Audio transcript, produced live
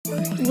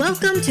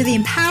Welcome to the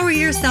Empower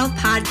Yourself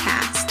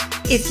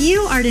podcast. If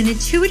you are an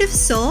intuitive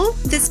soul,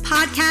 this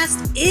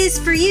podcast is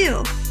for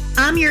you.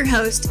 I'm your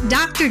host,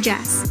 Dr.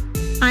 Jess.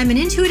 I'm an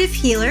intuitive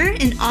healer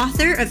and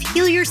author of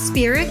Heal Your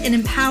Spirit and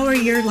Empower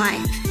Your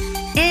Life,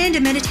 and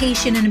a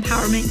meditation and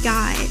empowerment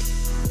guide.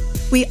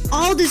 We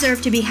all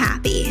deserve to be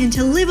happy and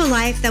to live a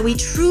life that we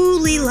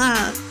truly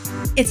love.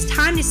 It's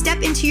time to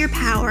step into your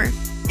power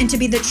and to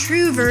be the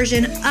true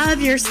version of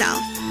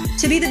yourself,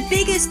 to be the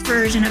biggest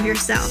version of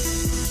yourself.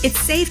 It's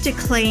safe to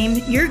claim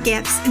your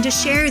gifts and to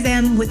share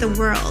them with the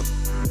world.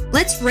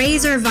 Let's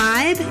raise our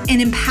vibe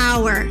and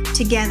empower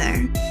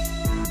together.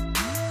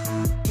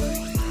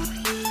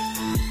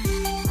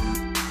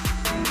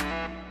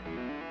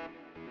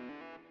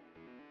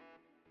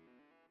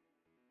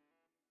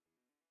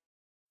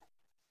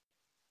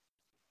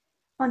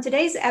 On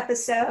today's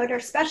episode,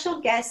 our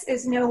special guest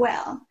is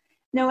Noelle.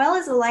 Noelle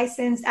is a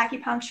licensed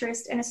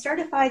acupuncturist and a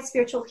certified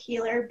spiritual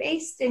healer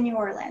based in New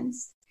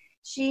Orleans.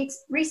 She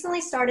recently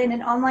started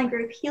an online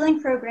group healing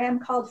program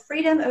called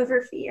Freedom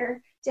Over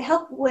Fear to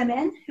help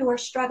women who are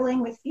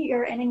struggling with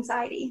fear and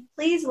anxiety.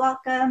 Please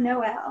welcome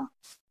Noelle.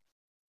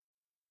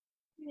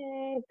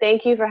 Yay.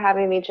 Thank you for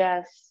having me,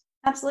 Jess.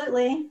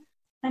 Absolutely.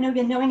 I know we've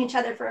been knowing each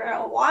other for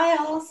a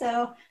while,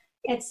 so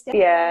it's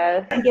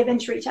definitely a given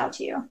to reach out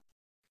to you.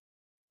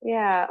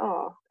 Yeah.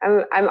 Oh,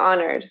 I'm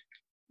honored.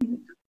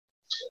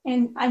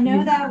 And I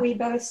know that we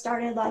both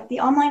started like the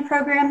online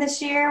program this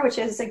year, which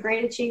is a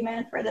great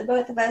achievement for the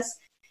both of us.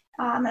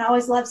 And I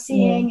always love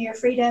seeing your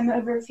Freedom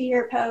Over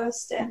Fear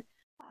post. And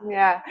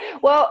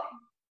well,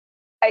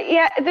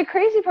 the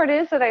crazy part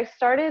is that I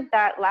started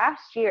that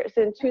last year,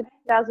 so in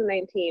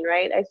 2019,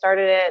 right? I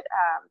started it.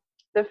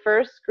 The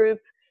first group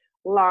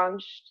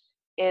launched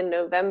in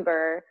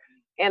November,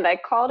 and I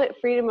called it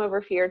Freedom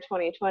Over Fear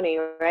 2020,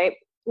 right?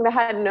 And I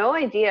had no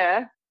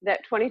idea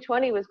that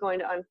 2020 was going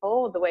to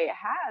unfold the way it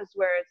has,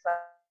 where it's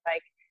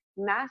like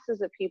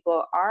masses of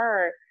people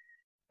are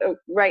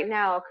right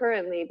now,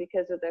 currently,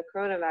 because of the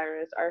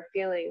coronavirus, are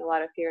feeling a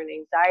lot of fear and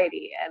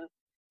anxiety.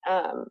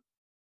 And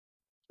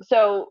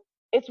so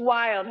it's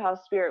wild how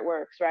spirit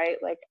works, right?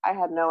 Like, I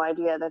had no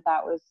idea that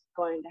that was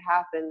going to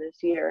happen this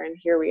year, and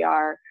here we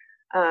are.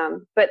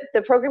 But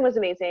the program was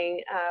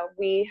amazing.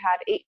 We had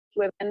 8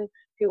 women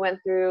who went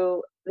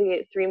through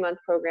the 3-month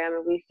program,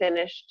 and we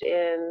finished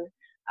in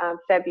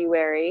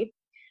February.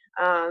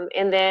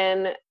 And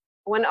then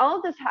when all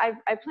of this,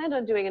 I planned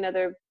on doing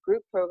another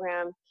group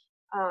program,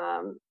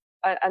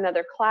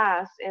 another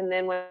class. And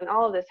then when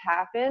all of this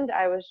happened,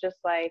 I was just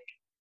like,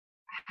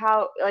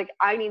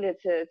 I needed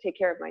to take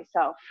care of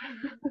myself,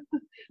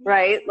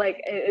 right?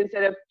 Like,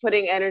 instead of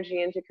putting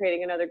energy into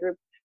creating another group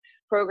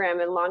program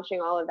and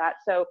launching all of that.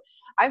 So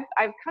I've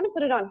kind of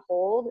put it on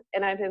hold,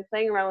 and I've been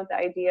playing around with the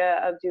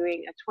idea of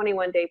doing a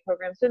 21-day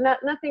program. So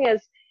nothing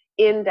as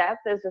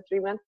in-depth as a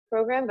 3-month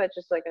program, but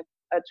just like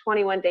a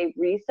 21-day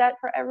reset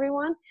for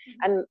everyone,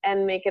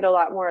 and make it a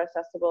lot more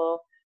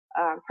accessible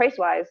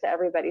price-wise to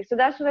everybody. So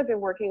that's what I've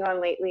been working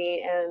on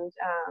lately. And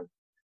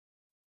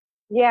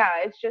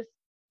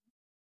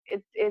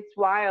it's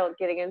wild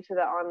getting into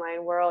the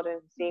online world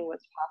and seeing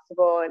what's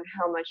possible and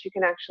how much you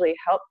can actually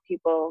help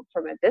people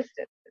from a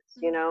distance,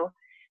 you know?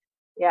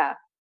 Yeah.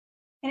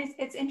 And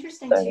it's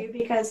interesting too,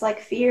 because like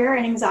fear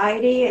and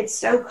anxiety, it's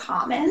so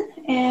common,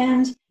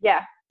 and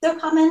so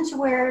common to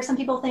where some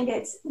people think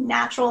it's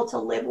natural to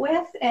live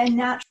with, and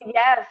natural.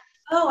 Yes.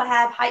 Oh, I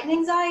have heightened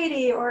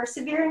anxiety or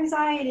severe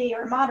anxiety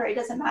or moderate. It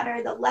doesn't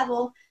matter the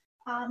level.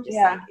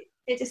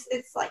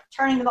 It's like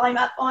turning the volume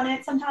up on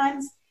it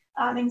sometimes.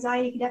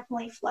 Anxiety can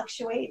definitely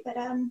fluctuate, but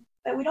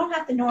we don't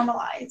have to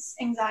normalize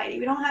anxiety.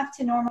 We don't have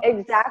to normalize.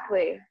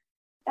 Exactly.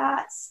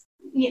 That's,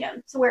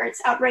 to where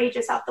it's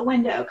outrageous out the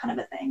window kind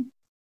of a thing.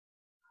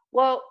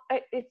 Well,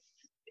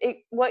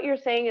 what you're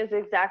saying is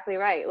exactly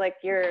right. Like,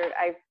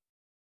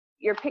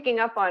 you're picking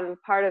up on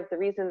part of the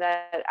reason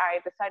that I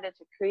decided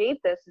to create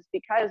this is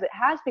because it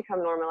has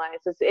become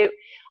normalized.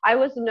 I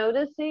was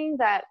noticing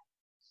that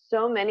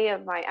so many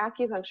of my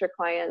acupuncture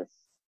clients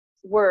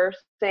were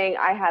saying,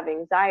 I have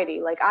anxiety,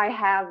 like I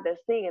have this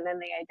thing, and then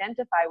they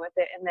identify with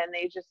it, and then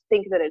they just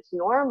think that it's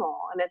normal.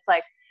 And it's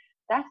like,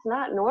 that's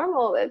not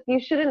normal. You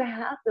shouldn't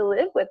have to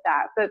live with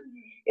that. But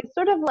it's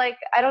sort of like,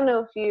 I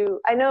know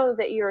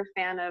that you're a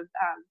fan of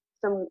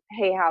some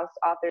Hay House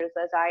authors,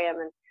 as I am,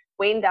 and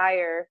Wayne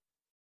Dyer,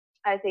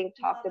 I think,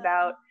 talked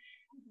about,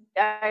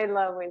 I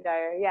love Wayne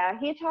Dyer. Yeah,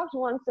 he talked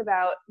once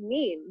about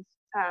memes.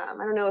 I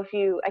don't know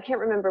I can't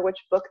remember which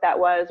book that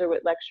was or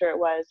what lecture it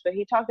was, but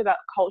he talked about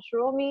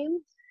cultural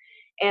memes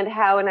and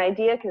how an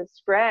idea can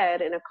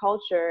spread in a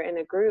culture, in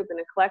a group, in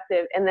a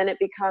collective, and then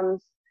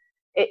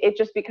it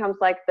just becomes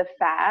like the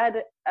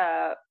fad,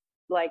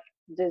 like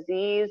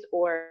disease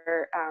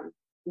or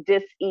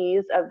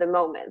dis-ease of the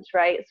moment,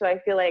 right? So I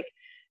feel like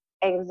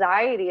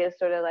anxiety is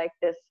sort of like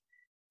this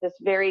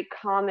very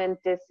common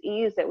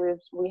dis-ease that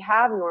we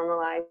have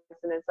normalized,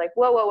 and it's like,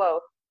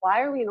 whoa,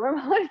 why are we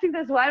normalizing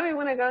this? Why do we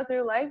want to go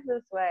through life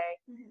this way?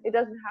 It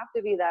doesn't have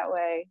to be that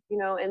way,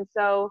 And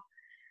so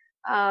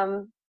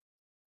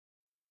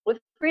with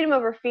Freedom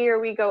Over Fear,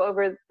 we go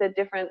over the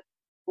different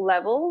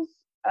levels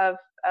of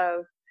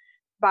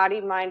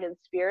body, mind, and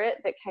spirit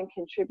that can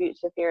contribute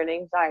to fear and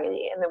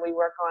anxiety. And then we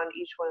work on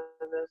each one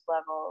of those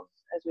levels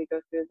as we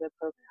go through the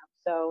program.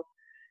 So,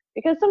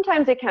 because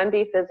sometimes it can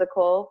be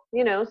physical,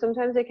 you know,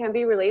 sometimes it can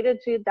be related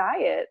to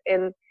diet,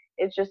 and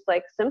it's just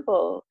like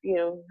simple, you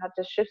know, have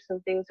to shift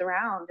some things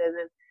around. And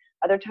then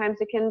other times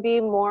it can be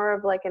more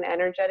of like an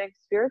energetic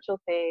spiritual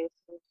thing.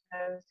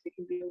 Sometimes it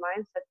can be a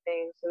mindset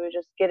thing. So we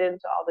just get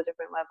into all the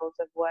different levels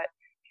of what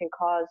can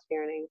cause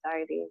fear and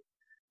anxiety.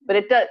 But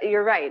it does,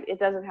 you're right, it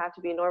doesn't have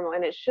to be normal,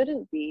 and it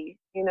shouldn't be,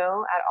 you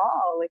know, at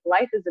all. Like,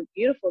 life is a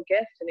beautiful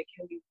gift, and it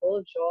can be full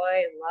of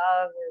joy and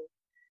love and,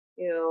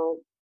 you know,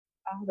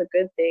 all the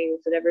good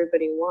things that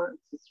everybody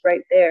wants. It's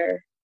right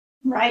there.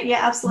 Right.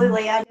 Yeah,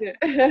 absolutely. Yeah.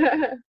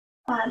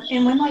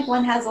 And when like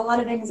one has a lot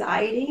of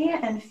anxiety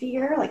and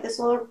fear, like the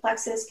solar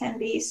plexus can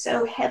be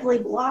so heavily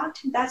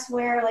blocked. That's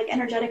where like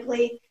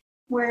energetically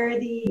where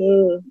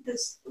the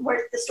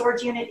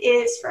storage unit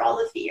is for all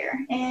the fear,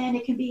 and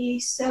it can be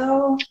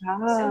so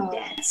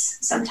dense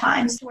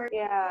sometimes. Where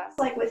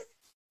like with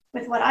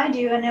what I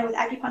do, I know with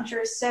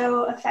acupuncture is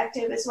so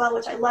effective as well,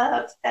 which I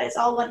love. That it's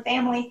all one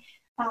family.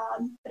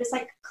 But it's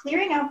like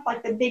clearing out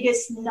like the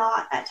biggest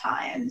knot at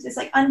times. It's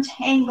like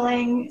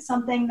untangling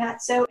something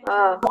that's so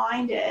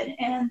intertwined,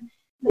 and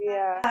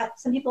that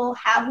some people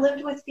have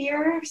lived with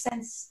fear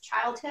since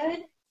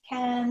childhood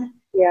can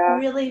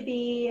really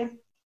be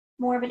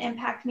more of an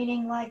impact,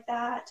 meaning like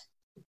that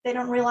they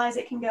don't realize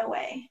it can go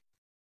away.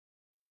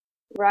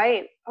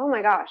 Right. Oh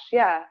my gosh.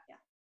 Yeah.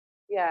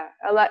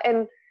 A lot.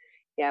 And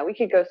yeah, we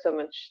could go so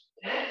much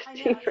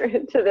deeper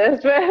into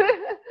this, but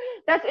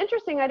that's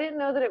interesting. I didn't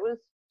know that it was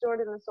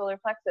stored in the solar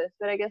plexus,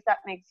 but I guess that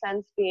makes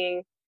sense,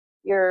 being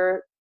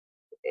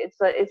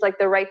it's like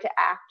the right to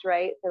act,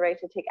 right? The right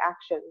to take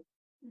action.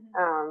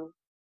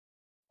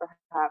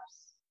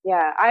 Perhaps.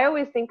 Yeah. I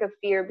always think of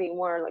fear being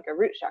more like a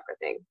root chakra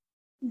thing.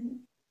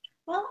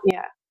 Well,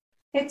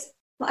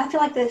 I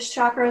feel like the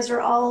chakras are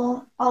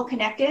all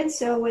connected.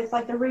 So with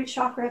like the root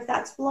chakra, if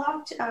that's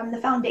blocked, the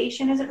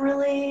foundation isn't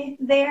really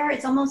there.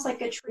 It's almost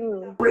like a tree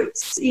without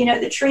roots. You know,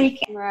 the tree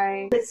can't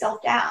hold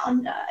itself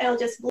down. It'll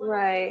just blow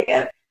like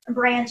a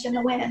branch in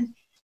the wind.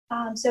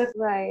 So if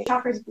the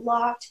chakra is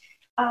blocked,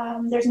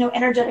 there's no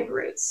energetic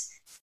roots,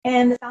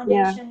 and the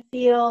foundation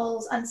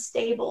feels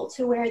unstable,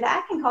 to where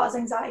that can cause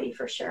anxiety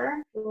for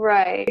sure.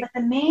 Right. But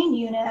the main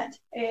unit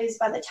is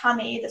by the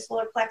tummy, the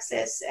solar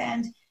plexus,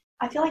 and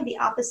I feel like the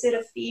opposite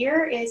of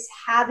fear is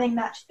having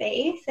that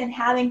faith, and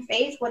having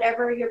faith,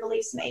 whatever your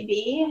beliefs may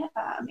be.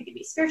 It could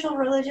be spiritual,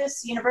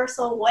 religious,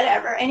 universal,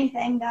 whatever,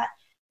 anything that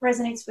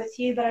resonates with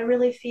you. But I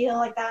really feel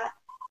like that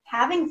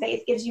having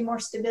faith gives you more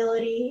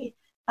stability,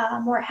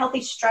 more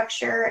healthy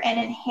structure, and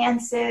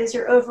enhances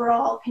your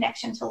overall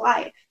connection to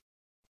life.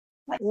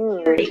 Like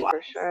security-wise.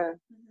 For sure.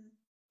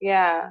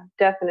 Yeah,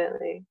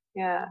 definitely.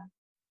 Yeah.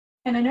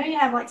 And I know you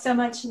have like so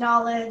much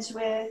knowledge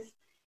with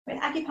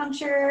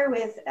acupuncture,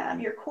 with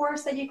your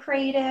course that you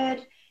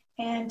created,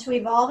 and to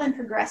evolve and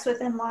progress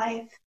within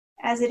life,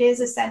 as it is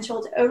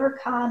essential to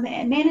overcome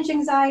and manage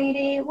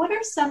anxiety. What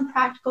are some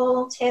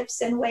practical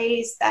tips and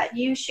ways that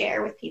you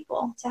share with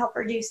people to help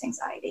reduce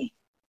anxiety?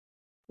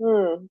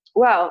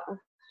 Well,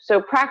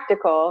 so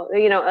practical,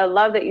 you know, I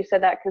love that you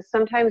said that, because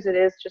sometimes it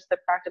is just the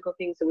practical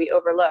things that we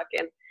overlook.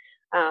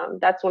 And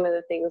that's one of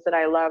the things that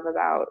I love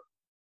about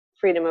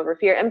Freedom Over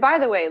Fear. And by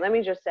the way, let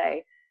me just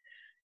say,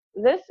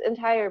 this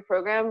entire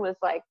program was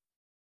like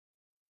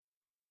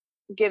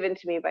given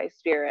to me by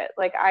spirit.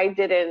 Like, I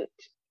didn't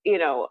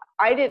know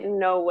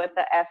what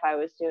the F I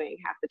was doing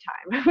half the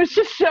time. I was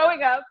just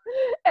showing up,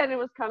 and it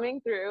was coming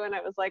through, and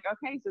I was like,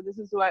 okay, so this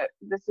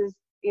is,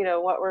 you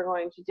know, what we're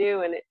going to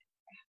do. And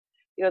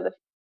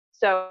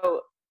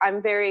so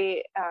I'm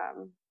very,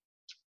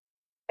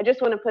 I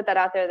just want to put that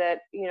out there,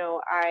 that, you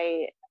know,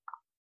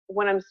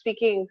 when I'm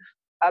speaking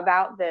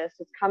about this,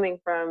 it's coming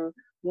from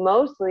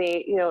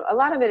mostly, you know, a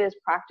lot of it is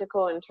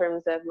practical in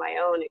terms of my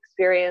own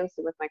experience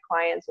and with my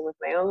clients and with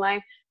my own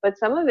life, but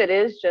some of it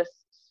is just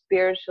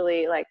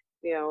spiritually, like,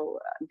 you know,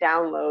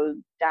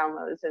 downloads,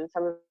 and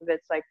some of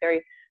it's like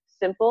very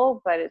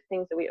simple, but it's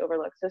things that we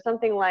overlook. So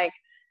something like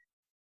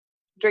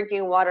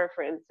drinking water,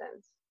 for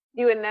instance,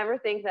 you would never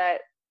think that,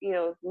 you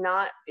know,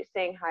 not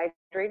staying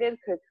hydrated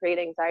could create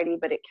anxiety,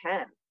 but it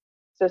can.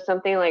 So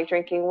something like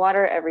drinking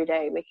water every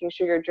day, making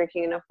sure you're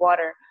drinking enough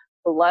water.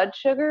 Blood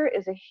sugar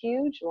is a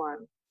huge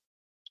one,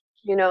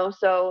 you know,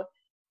 so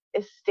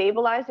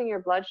stabilizing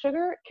your blood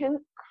sugar can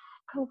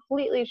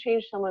completely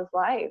change someone's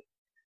life.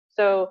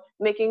 So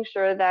making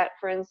sure that,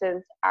 for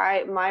instance,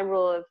 my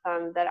rule of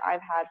thumb that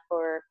I've had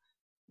for,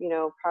 you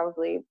know,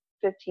 probably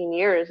 15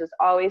 years is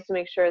always to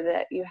make sure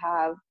that you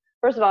have,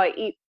 first of all, I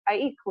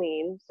eat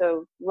clean,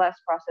 so less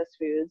processed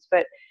foods,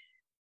 but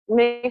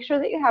make sure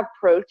that you have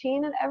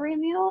protein in every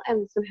meal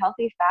and some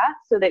healthy fats,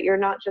 so that you're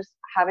not just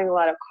having a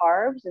lot of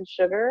carbs and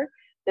sugar.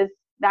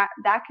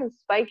 That can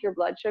spike your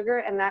blood sugar,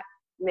 and that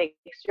makes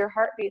your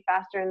heart beat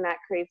faster, and that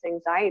creates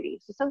anxiety.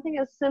 So something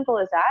as simple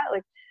as that,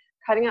 like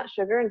cutting out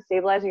sugar and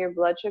stabilizing your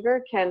blood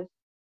sugar, can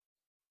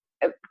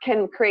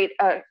can create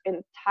a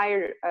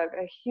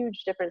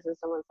huge difference in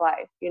someone's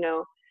life,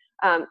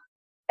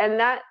 and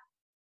that,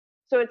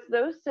 so it's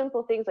those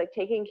simple things like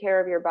taking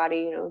care of your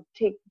body,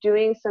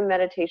 doing some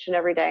meditation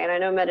every day. And I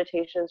know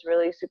meditation is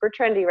really super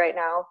trendy right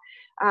now,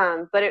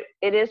 but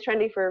it is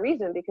trendy for a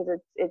reason, because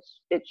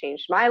it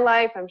changed my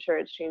life. I'm sure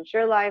it's changed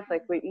your life.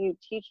 Like you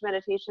teach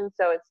meditation,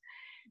 so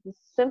it's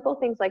simple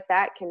things like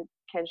that can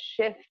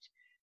shift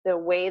the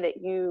way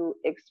that you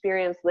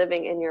experience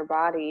living in your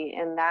body.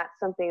 And that's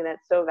something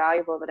that's so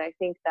valuable, that I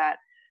think that,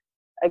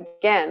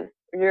 again,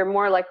 you're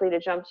more likely to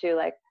jump to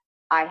like,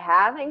 I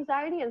have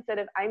anxiety, instead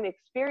of I'm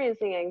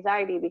experiencing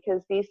anxiety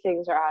because these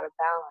things are out of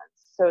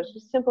balance. So it's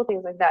just simple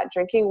things like that.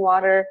 Drinking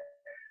water,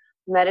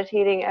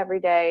 meditating every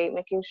day,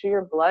 making sure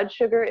your blood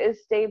sugar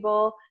is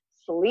stable.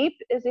 Sleep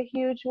is a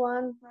huge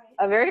one,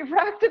 right. A very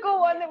practical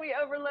one that we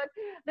overlook.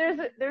 There's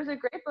a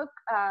great book.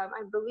 I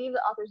believe the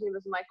author's name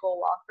is Michael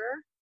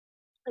Walker.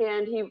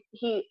 And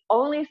he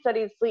only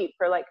studied sleep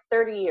for like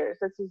 30 years.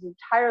 That's his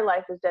entire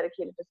life is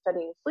dedicated to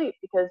studying sleep,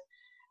 because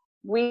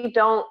we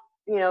don't,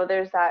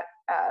 there's that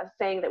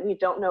saying that we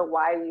don't know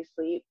why we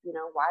sleep.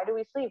 Why do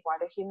we sleep? Why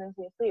do humans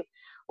need sleep?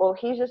 Well,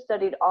 he just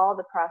studied all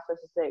the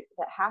processes that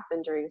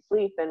happen during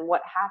sleep, and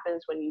what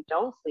happens when you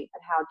don't sleep,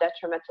 and how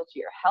detrimental to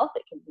your health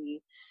it can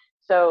be.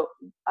 So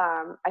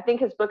I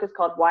think his book is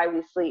called Why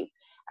We Sleep.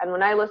 And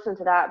when I listened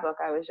to that book,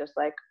 I was just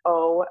like,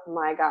 oh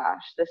my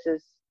gosh, this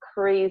is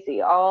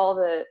crazy. All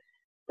the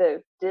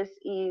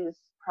dis-ease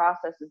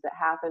processes that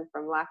happen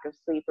from lack of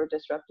sleep or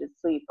disrupted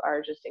sleep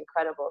are just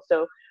incredible.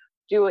 So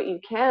do what you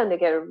can to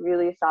get a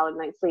really solid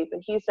night's sleep.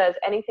 And he says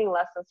anything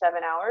less than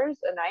 7 hours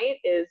a night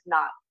is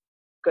not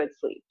good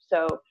sleep.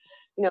 So,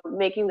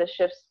 making the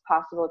shifts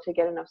possible to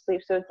get enough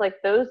sleep. So it's like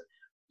those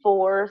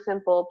 4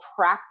 simple,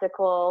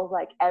 practical,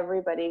 like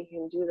everybody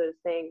can do those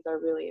things are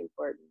really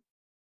important.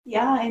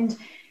 Yeah. And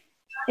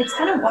it's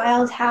kind of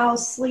wild how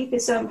sleep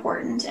is so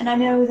important. And I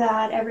know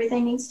that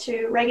everything needs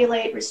to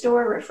regulate,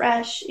 restore,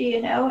 refresh,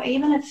 even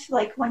if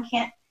like one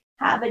can't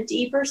have a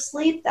deeper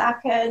sleep,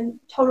 that could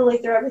totally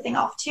throw everything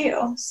off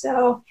too.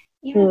 So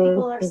even if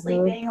people are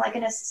sleeping like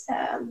in a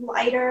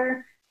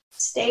lighter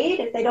state,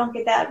 if they don't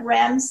get that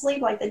REM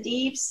sleep, like the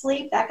deep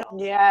sleep, that could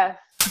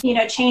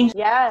change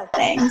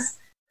things.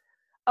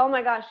 Oh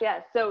my gosh,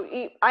 yes. So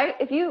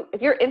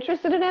if you're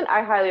interested in it,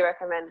 I highly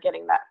recommend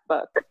getting that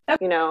book.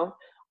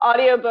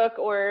 Audiobook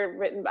or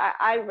written.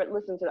 I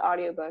listened to the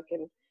audiobook,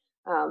 and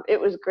it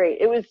was great.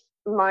 It was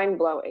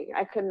mind-blowing.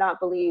 I could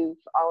not believe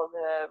all of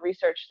the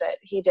research that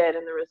he did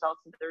and the results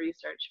of the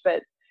research.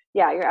 But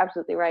yeah, you're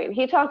absolutely right. And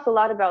he talks a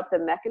lot about the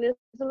mechanism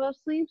of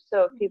sleep.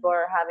 So if people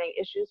are having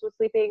issues with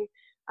sleeping,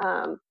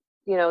 the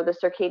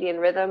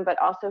circadian rhythm,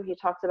 but also he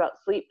talks about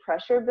sleep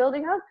pressure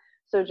building up.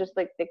 So just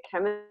like the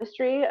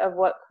chemistry of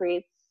what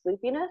creates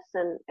sleepiness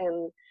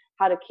and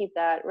how to keep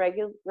that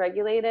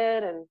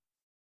regulated. And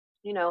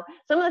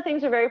some of the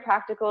things are very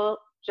practical,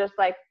 just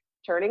like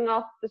turning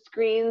off the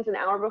screens an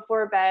hour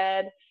before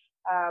bed,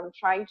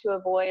 trying to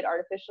avoid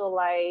artificial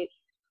light.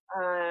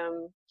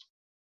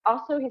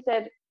 Also, he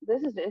said,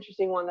 this is an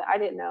interesting one that I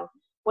didn't know.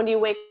 When you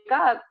wake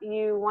up,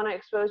 you want to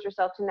expose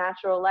yourself to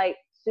natural light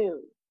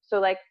soon.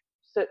 So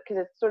because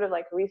it sort of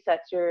like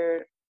resets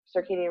your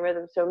circadian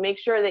rhythm. So make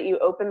sure that you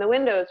open the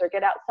windows or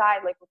get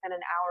outside like within an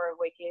hour of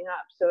waking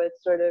up. So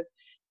it's sort of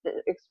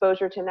the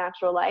exposure to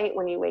natural light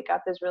when you wake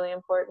up is really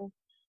important.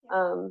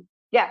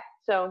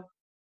 So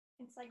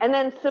it's like, and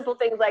then simple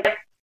things like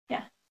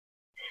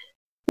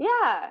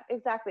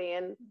exactly.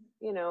 And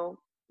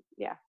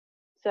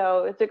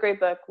so it's a great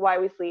book, Why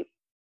We Sleep.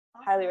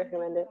 Awesome. Highly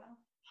recommend it.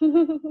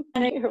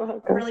 And you're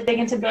welcome. I'm really big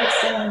into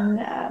books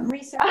and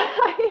research.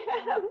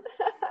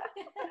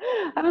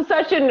 I'm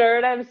such a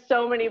nerd. I have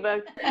so many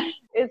books.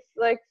 It's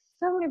like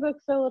so many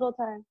books, so little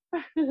time.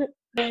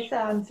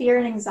 With fear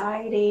and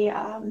anxiety,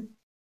 and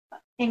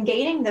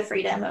gaining the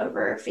freedom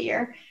over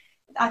fear,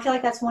 I feel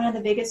like that's one of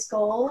the biggest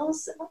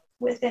goals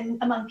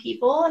among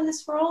people in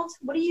this world.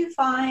 What do you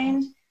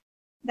find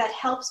that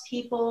helps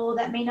people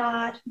that may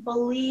not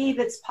believe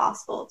it's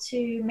possible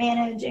to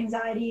manage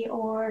anxiety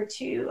or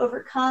to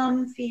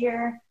overcome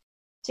fear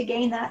to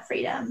gain that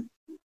freedom?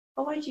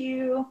 What would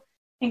you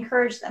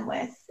encourage them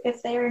with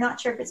if they're not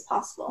sure if it's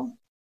possible?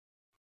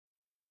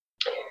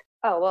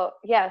 Oh, well,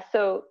 yeah.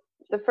 So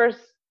the first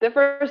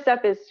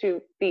step is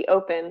to be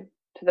open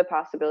to the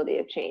possibility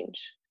of change.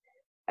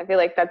 I feel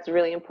like that's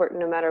really important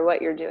no matter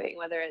what you're doing,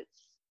 whether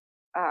it's,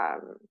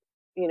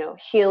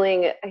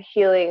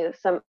 healing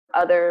some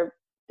other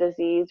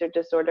disease or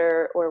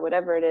disorder or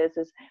whatever it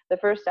is the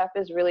first step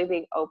is really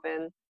being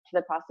open to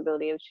the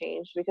possibility of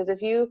change. Because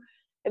if you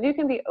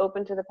can be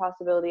open to the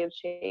possibility of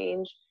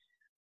change,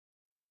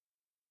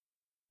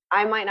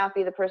 I might not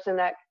be the person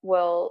that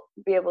will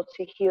be able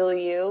to heal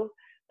you,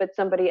 but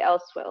somebody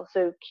else will.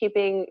 So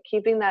keeping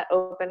that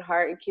open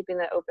heart and keeping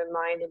that open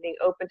mind and being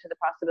open to the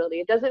possibility.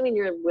 It doesn't mean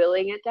you're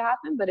willing it to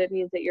happen, but it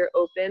means that you're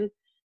open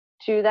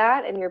to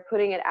that and you're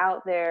putting it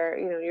out there.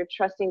 You're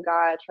trusting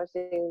God,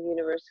 trusting the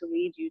universe to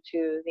lead you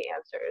to the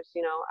answers.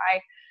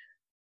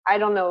 I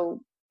don't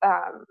know,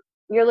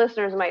 your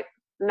listeners might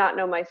not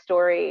know my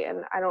story,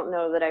 and I don't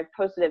know that I've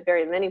posted it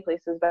very many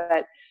places,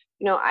 but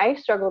you know, I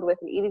struggled with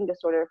an eating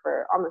disorder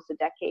for almost a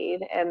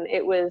decade, and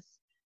it was,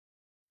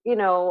 you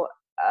know,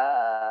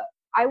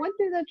 I went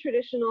through the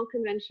traditional,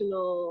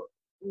 conventional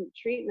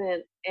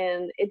treatment,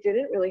 and it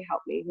didn't really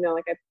help me. You know,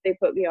 like they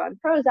put me on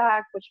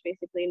Prozac, which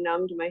basically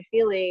numbed my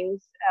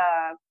feelings,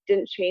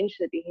 didn't change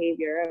the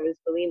behavior. I was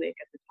bulimic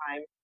at the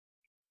time.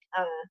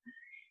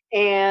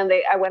 And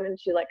I went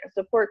into like a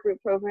support group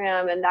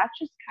program, and that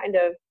just kind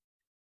of,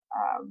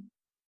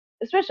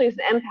 especially as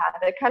an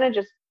empath, it kind of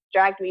just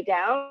dragged me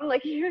down,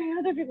 like hearing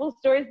other people's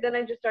stories. Then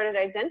I just started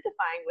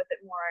identifying with it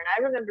more. And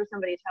I remember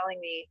somebody telling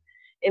me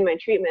in my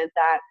treatment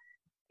that,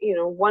 you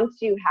know, once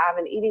you have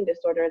an eating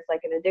disorder, it's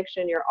like an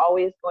addiction. You're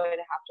always going to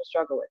have to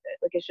struggle with it.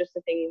 Like, it's just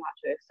a thing you have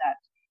to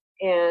accept.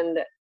 And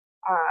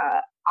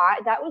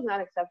that was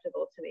not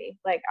acceptable to me.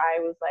 Like, I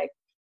was like,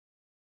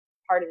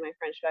 pardon my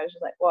French, but I was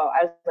just like, whoa,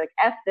 I was like,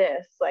 F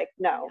this. Like,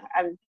 no,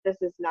 this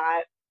is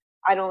not,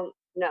 I don't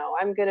know.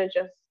 I'm going to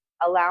just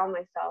allow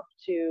myself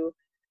to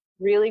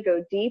really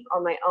go deep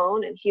on my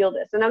own and heal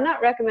this. And I'm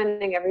not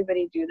recommending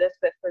everybody do this,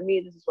 but for me,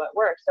 this is what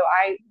works. So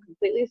I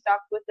completely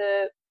stopped with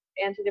the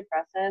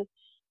antidepressant.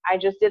 I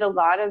just did a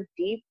lot of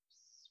deep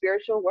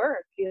spiritual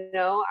work. You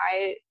know,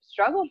 I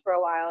struggled for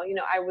a while. You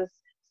know, I was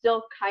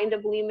still kind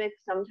of bulimic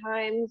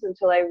sometimes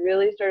until I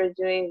really started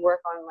doing work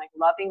on like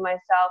loving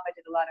myself. I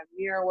did a lot of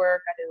mirror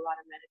work. I did a lot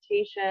of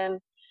meditation.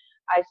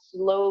 I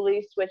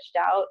slowly switched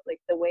out like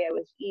the way I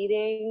was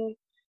eating.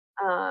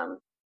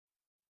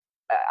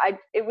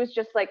 It was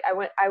just like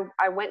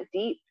I went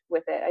deep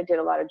with it. I did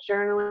a lot of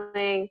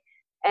journaling,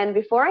 and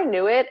before I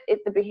knew it,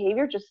 the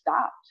behavior just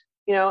stopped,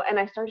 you know, and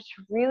I started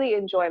to really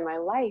enjoy my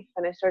life,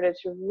 and I started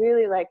to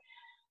really like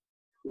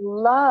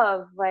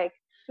love like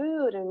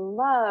food and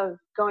love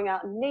going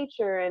out in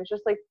nature, and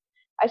just like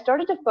I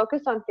started to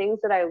focus on things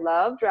that I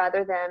loved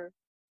rather than,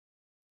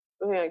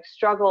 you know, like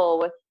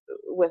struggle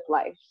with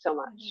life so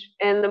much.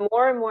 Mm-hmm. And the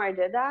more and more I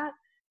did that,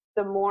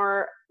 the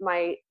more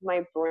my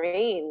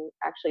brain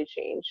actually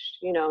changed,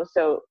 you know,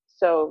 so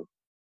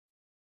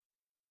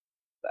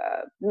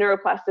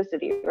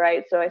neuroplasticity,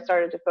 right? So I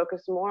started to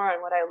focus more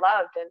on what I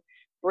loved and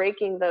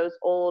breaking those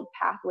old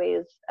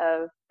pathways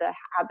of the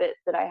habits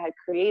that I had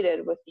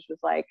created, which was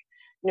like,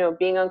 you know,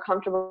 being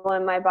uncomfortable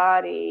in my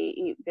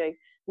body, like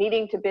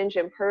needing to binge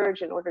and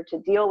purge in order to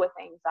deal with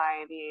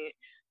anxiety.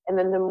 And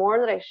then the more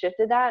that I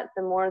shifted that,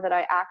 the more that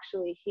I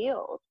actually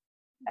healed.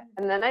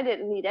 And then I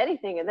didn't need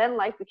anything, and then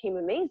life became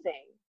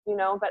amazing, you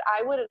know. But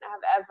I wouldn't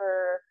have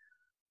ever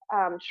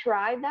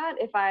tried that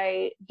if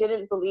I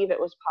didn't believe it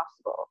was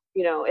possible,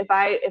 you know. If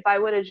I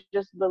would have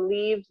just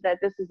believed that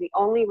this is the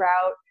only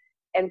route,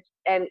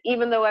 and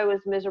even though I was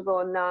miserable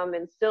and numb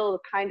and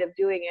still kind of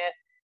doing it,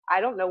 I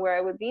don't know where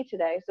I would be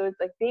today. So it's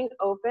like being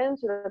open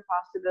to the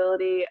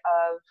possibility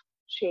of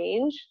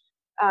change,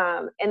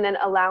 and then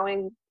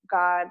allowing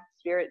God,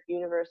 spirit,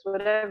 universe,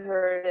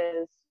 whatever it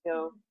is, you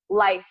know,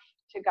 life,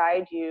 to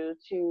guide you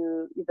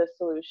to the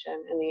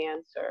solution and the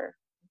answer,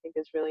 I think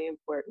is really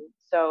important.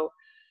 So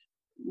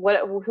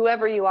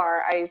whoever you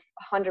are, I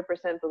 100%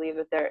 believe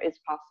that there is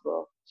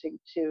possible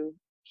to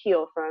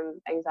heal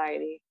from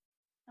anxiety.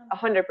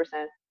 100%.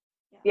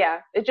 Yeah.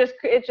 It just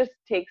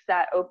takes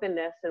that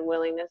openness and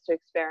willingness to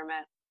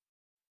experiment.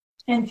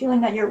 And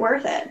feeling that you're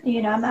worth it.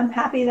 You know, I'm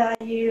happy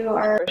that you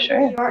are sure.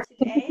 where you are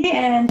today,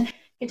 and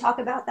you talk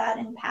about that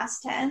in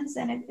past tense,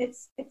 and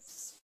it's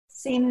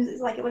seems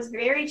like it was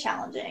very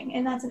challenging,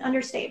 and that's an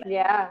understatement.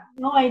 Yeah.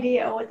 No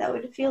idea what that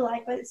would feel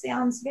like, but it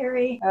sounds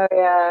very. Oh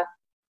yeah.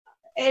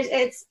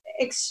 It's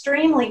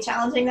extremely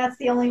challenging. That's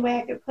the only way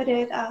I could put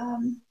it.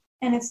 And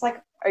it's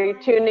like. Are you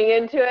tuning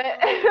into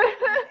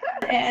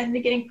it? And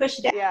getting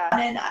pushed down. Yeah.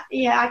 And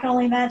I can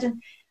only imagine.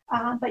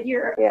 But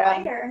you're a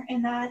fighter,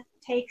 and that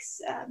takes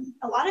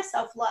a lot of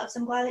self-love. So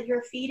I'm glad that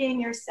you're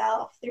feeding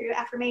yourself through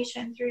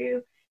affirmation,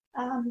 through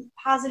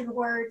positive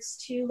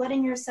words, to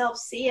letting yourself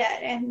see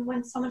it. And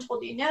when someone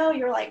told you no,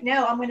 you're like,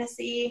 no, I'm going to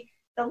see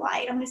the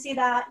light. I'm going to see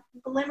that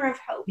glimmer of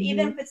hope. Mm-hmm.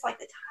 Even if it's like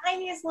the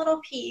tiniest little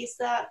piece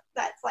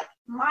that's like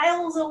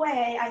miles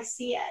away, I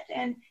see it.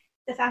 And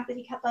the fact that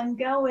you kept on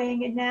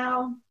going, and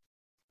now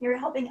you're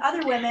helping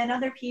other women,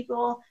 other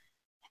people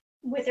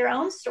with their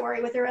own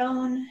story, with their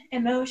own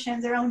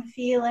emotions, their own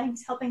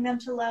feelings, helping them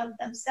to love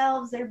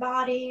themselves, their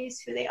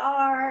bodies, who they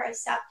are,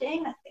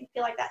 accepting. I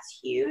feel like that's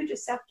huge.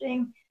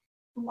 Accepting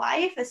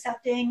life,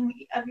 accepting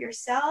of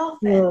yourself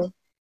and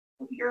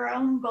your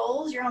own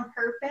goals, your own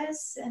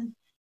purpose. And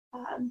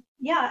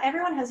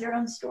everyone has their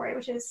own story,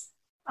 which is,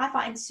 I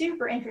find,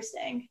 super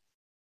interesting.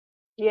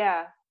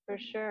 Yeah, for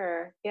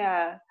sure.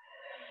 Yeah.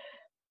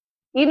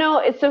 You know,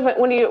 it's so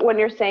when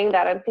you're saying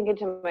that, I'm thinking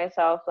to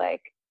myself,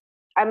 like,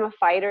 I'm a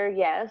fighter,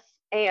 yes,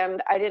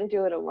 and I didn't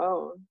do it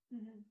alone.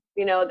 Mm-hmm.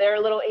 You know, there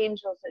are little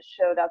angels that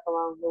showed up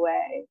along the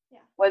way. Yeah.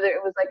 Whether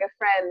it was like a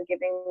friend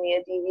giving me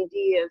a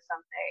DVD of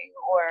something,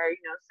 or, you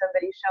know,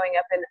 somebody showing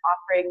up and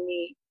offering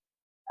me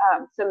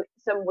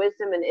some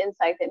wisdom and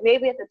insight that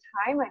maybe at the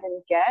time I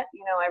didn't get.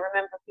 You know, I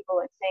remember people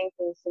like saying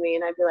things to me,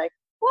 and I'd be like,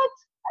 "What?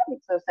 That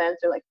makes no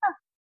sense," or like, "Huh."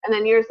 And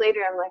then years later,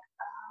 I'm like,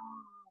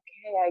 "Oh,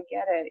 okay, I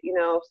get it, you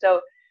know.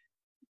 So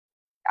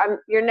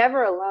you're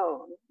never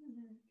alone.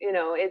 You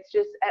know, it's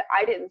just,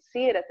 I didn't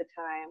see it at the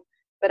time,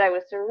 but I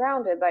was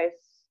surrounded by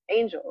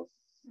angels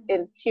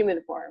in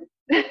human form.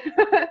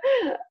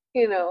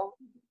 You know.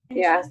 And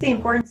yeah, the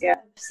importance of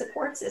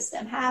support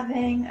system,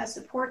 having a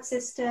support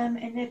system,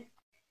 and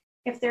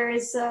if there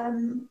is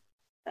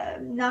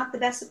not the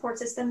best support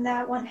system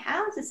that one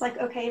has, it's like,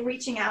 okay,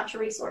 reaching out to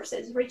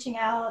resources, reaching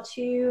out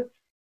to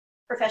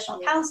professional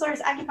counselors,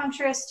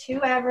 acupuncturists,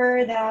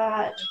 whoever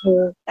that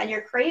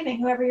you're craving,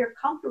 whoever you're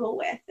comfortable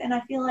with. And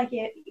I feel like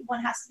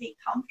one has to be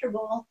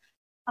comfortable,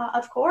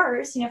 of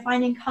course, you know,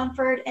 finding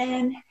comfort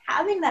and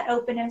having that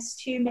openness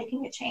to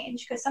making a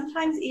change, because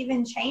sometimes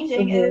even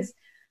changing is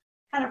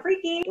kind of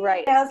freaky.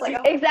 Right. I was like,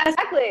 oh,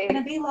 exactly. It's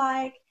gonna be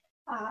like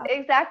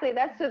exactly.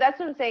 That's what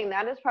I'm saying.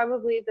 That is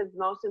probably the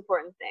most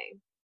important thing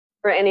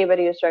for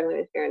anybody who's struggling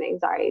with fear and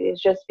anxiety,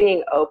 is just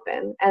being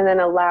open and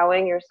then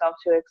allowing yourself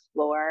to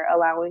explore,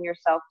 allowing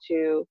yourself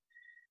to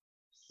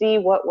see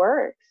what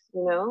works,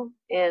 you know,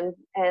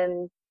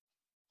 and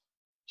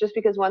just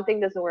because one thing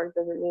doesn't work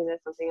doesn't mean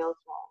that something else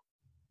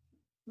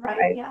won't.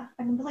 Right. Yeah,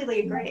 I completely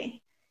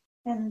agree.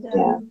 And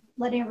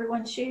letting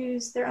everyone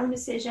choose their own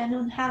decision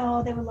on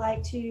how they would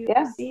like to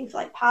receive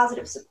like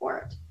positive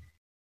support.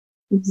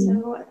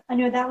 So I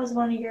know that was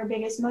one of your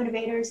biggest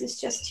motivators, is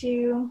just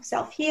to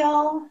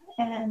self-heal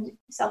and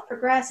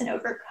self-progress and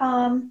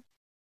overcome.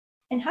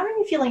 And how are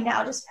you feeling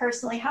now, just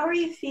personally? How are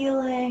you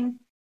feeling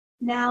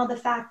now, the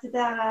fact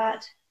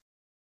that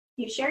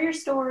you share your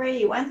story,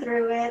 you went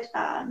through it,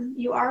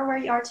 you are where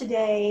you are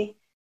today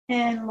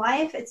in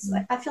life? It's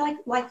I feel like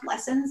life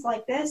lessons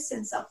like this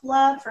and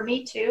self-love, for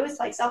me too, it's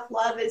like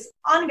self-love is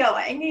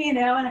ongoing, you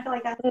know, and I feel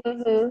like that's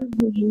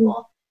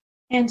people.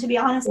 And to be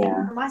honest,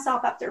 even for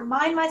myself, I have to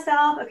remind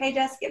myself, okay,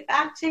 Jess, get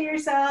back to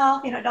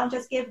yourself. You know, don't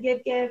just give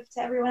to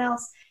everyone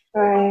else.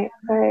 Right.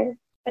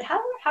 But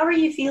how are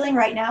you feeling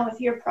right now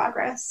with your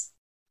progress?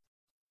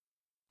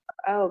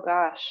 Oh,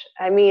 gosh.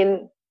 I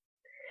mean,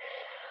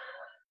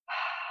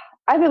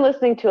 I've been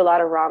listening to a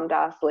lot of Ram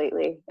Dass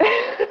lately,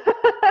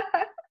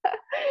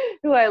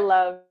 who I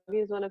love.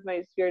 He's one of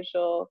my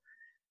spiritual,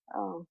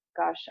 oh,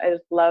 gosh, I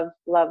just love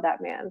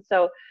that man.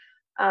 So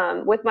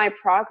with my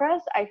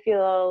progress, I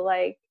feel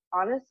like,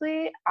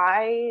 honestly,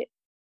 I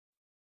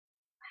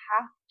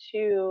have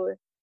to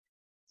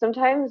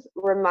sometimes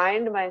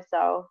remind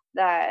myself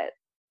that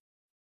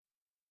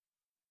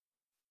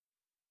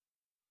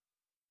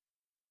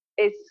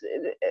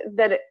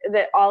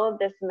that all of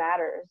this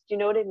matters. Do you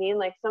know what I mean?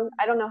 Like,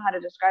 I don't know how to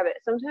describe it.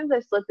 Sometimes I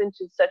slip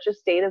into such a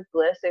state of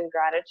bliss and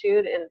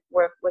gratitude and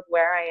with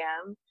where I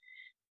am,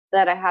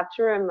 that I have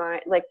to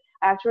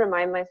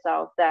remind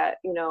myself that,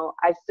 you know,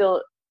 I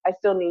still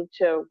need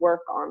to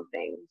work on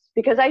things,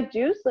 because I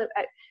do slip.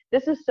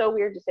 This is so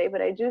weird to say,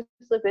 but I do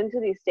slip into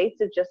these states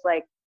of just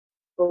like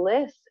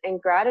bliss and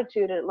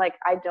gratitude, and like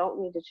I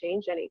don't need to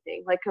change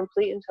anything, like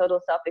complete and total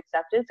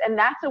self-acceptance. And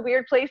that's a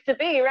weird place to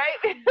be, right?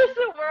 Because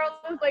the world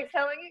is like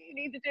telling you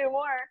need to do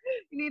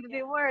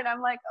more, and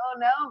I'm like, oh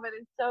no, but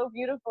it's so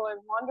beautiful and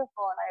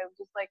wonderful. And I'm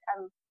just like,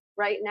 I'm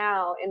right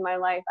now in my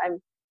life,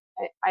 I'm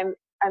in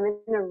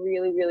a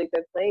really, really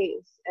good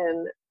place,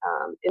 and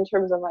in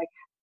terms of like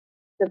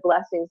the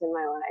blessings in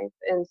my life.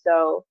 And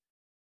so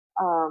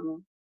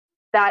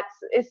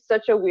it's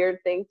such a weird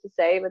thing to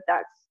say, but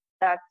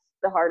that's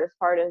the hardest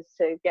part, is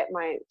to get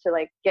my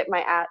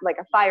ass, like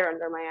a fire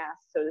under my ass,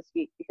 so to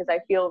speak, because I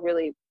feel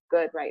really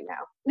good right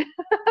now.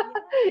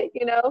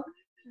 You know,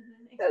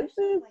 it's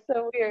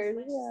so weird.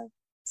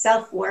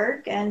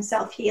 Self-work and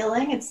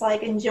self-healing, it's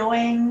like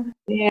enjoying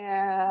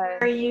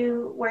where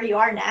you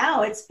are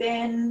now. It's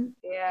been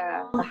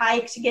a long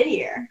hike to get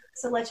here,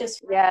 so let's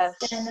just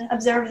rest and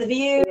observe the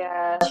view,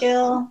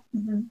 chill.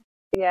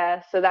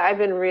 So that I've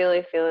been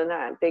really feeling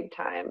that big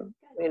time,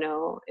 you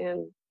know.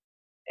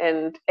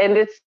 And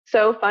it's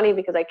so funny,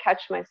 because I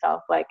catch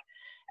myself like,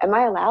 am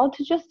I allowed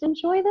to just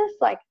enjoy this?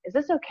 Like, is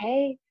this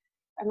okay?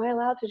 Am I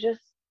allowed to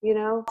just, you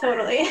know?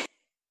 Totally.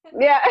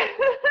 Yeah.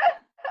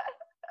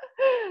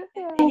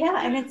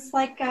 And it's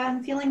like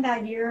feeling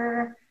that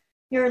your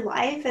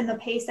life and the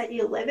pace that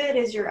you live it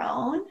is your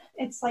own.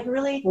 It's like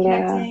really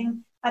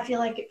connecting. I feel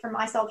like for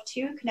myself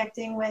too,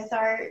 connecting with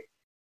our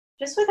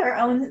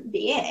own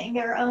being,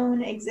 our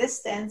own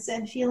existence,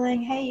 and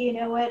feeling, hey, you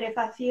know what, if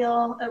I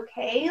feel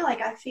okay,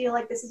 like I feel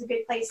like this is a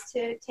good place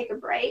to take a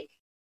break,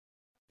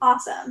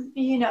 awesome.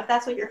 You know, if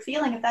that's what you're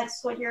feeling, if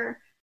that's what you're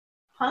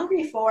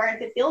hungry for,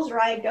 if it feels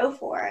right, go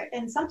for it.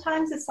 And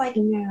sometimes it's like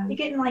you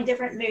get in like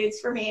different moods.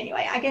 For me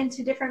anyway, I get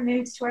into different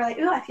moods to where like,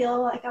 I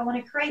feel like I want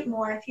to create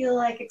more, I feel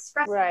like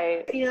expressing,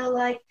 I feel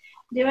like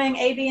doing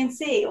A, B, and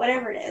C,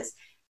 whatever it is.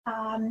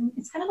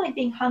 It's kind of like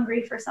being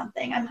hungry for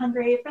something. I'm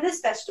hungry for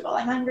this vegetable,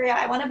 I'm hungry,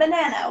 I want a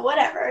banana,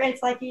 whatever.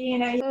 It's like, you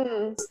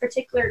know, this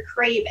particular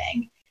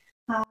craving.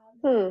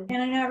 And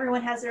I know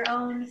everyone has their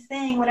own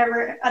thing.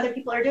 Whatever other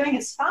people are doing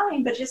is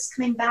fine, but just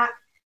coming back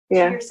to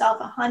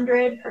yourself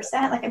 100%,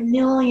 like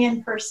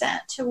 1,000,000%,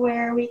 to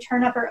where we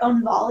turn up our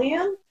own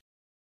volume.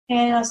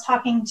 And I was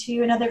talking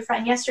to another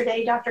friend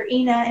yesterday, Dr.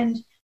 Ina, and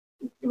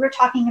we're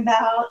talking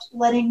about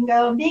letting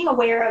go and being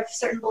aware of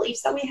certain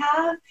beliefs that we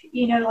have,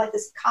 like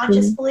this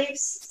conscious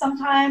beliefs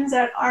sometimes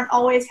that aren't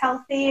always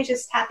healthy,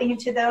 just tapping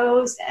into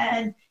those.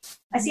 And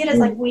I see it as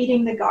like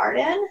weeding the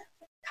garden,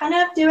 kind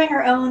of doing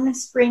our own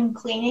spring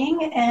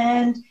cleaning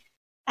and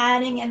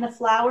adding in the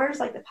flowers,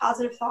 like the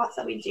positive thoughts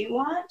that we do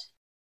want.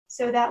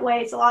 So that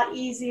way it's a lot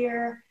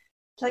easier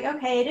to like,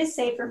 okay, it is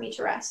safe for me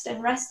to rest,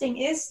 and resting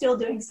is still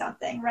doing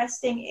something.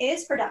 Resting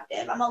is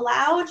productive. I'm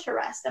allowed to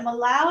rest. I'm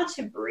allowed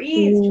to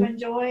breathe, to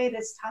enjoy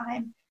this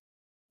time.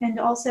 And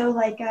also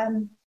like,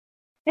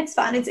 it's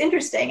fun. It's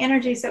interesting.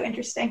 Energy is so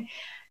interesting.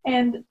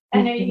 And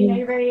I know,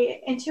 you're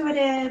very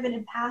intuitive and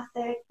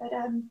empathic, but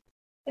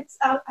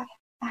I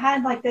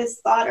had like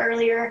this thought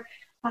earlier.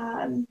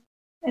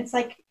 It's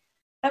like,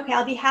 okay,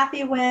 I'll be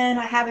happy when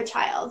I have a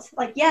child.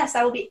 Like, yes,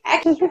 I will be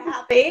extra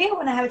happy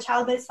when I have a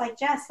child, but it's like,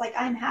 Jess, like,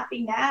 I'm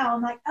happy now.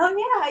 I'm like, oh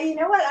yeah, you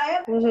know what?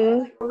 I am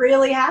like,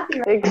 really happy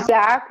right now.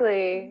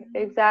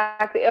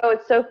 Exactly. Oh,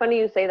 it's so funny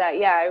you say that.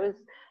 Yeah,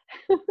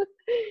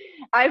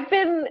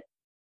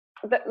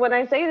 when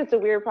I say it's a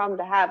weird problem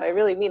to have, I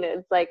really mean it.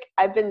 It's like,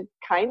 I've been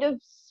kind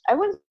of, I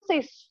wouldn't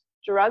say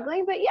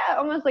struggling, but yeah,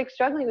 almost like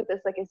struggling with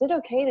this. Like, is it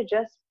okay to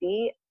just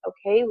be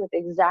okay with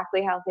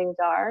exactly how things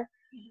are?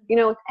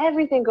 With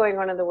everything going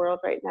on in the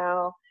world right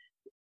now,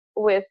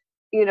 with,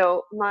 I'm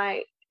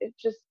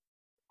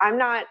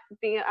not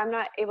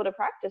able to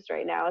practice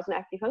right now as an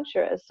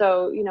acupuncturist.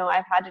 So,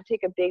 I've had to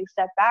take a big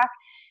step back,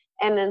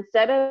 and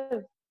instead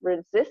of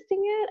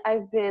resisting it,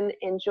 I've been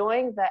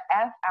enjoying the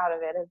F out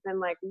of it. I've been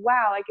like,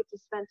 wow, I get to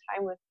spend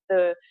time with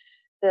the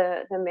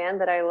man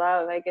that I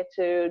love. I get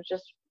to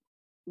just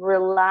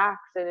relax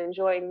and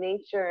enjoy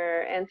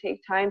nature and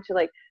take time to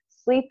like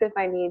sleep if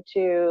I need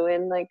to.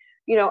 And like,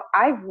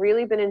 I've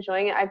really been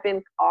enjoying it. I've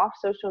been off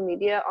social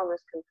media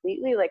almost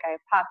completely. Like, I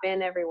pop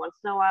in every once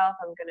in a while if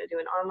I'm going to do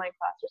an online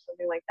class or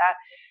something like that.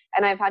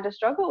 And I've had to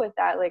struggle with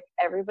that. Like,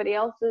 everybody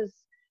else is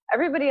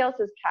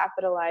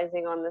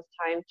capitalizing on this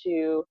time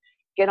to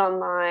get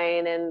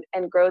online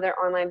and grow their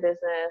online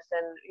business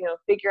and,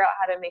 figure out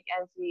how to make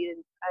ends meet.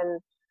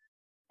 And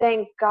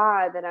thank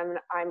God that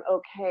I'm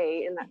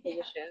okay in that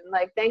position.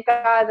 Like, thank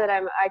God that I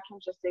can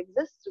just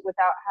exist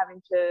without having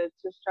to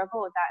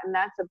struggle with that. And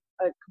that's a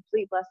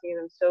complete blessing. And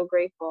I'm so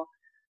grateful.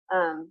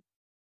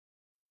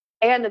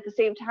 And at the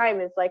same time,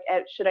 it's like,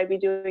 should I be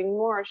doing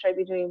more? Should I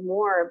be doing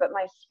more? But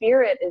my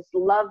spirit is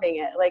loving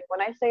it. Like,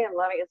 when I say I'm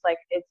loving it, it's like,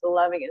 it's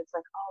loving it. It's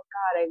like, oh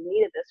God, I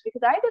needed this,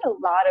 because I did a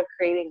lot of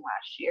creating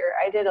last year.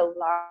 I did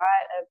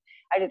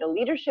a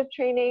leadership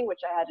training,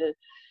 which I had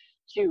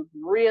to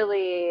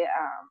really,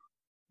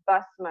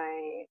 bust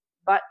my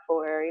butt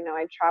for.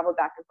 I traveled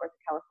back and forth to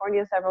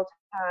California several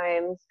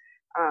times.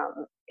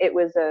 It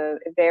was a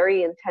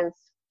very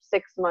intense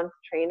 6-month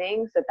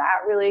training, so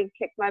that really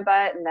kicked my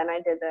butt. And then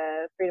I did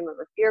the Freedom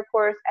Over Fear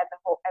course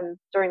and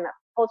during that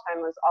whole time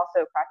I was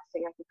also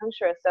practicing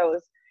acupuncture. So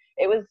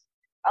it was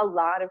a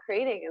lot of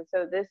creating. And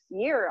so this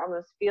year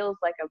almost feels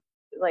like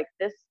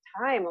this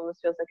time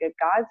almost feels like a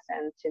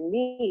godsend to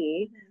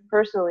me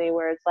personally,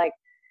 where it's like,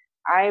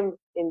 I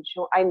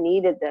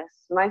needed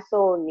this. My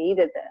soul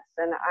needed this.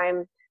 And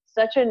I'm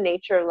such a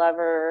nature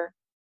lover,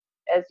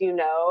 as you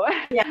know.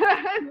 Yeah.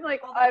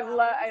 Like, I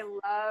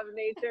love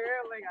nature.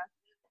 Oh my gosh.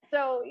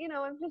 So,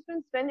 I've just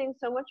been spending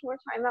so much more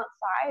time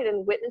outside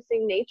and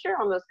witnessing nature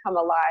almost come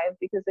alive,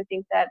 because I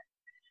think that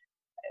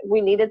we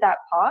needed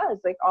that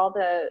pause. Like, all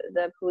the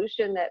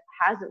pollution that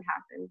hasn't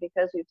happened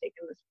because we've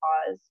taken this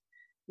pause,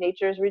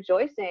 nature's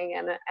rejoicing.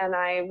 And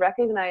I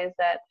recognize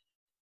that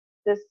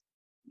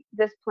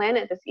this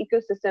planet, this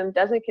ecosystem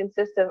doesn't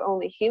consist of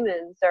only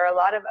humans. There are a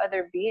lot of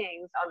other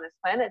beings on this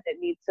planet that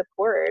need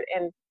support,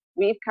 and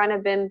we've kind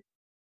of been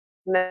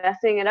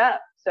messing it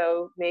up.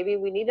 So maybe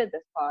we needed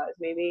this pause,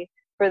 maybe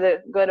for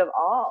the good of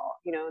all,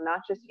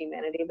 not just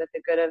humanity, but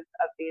the good of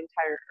the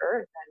entire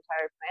earth, the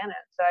entire planet.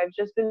 So I've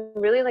just been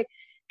really like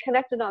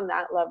connected on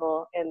that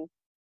level, and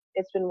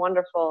it's been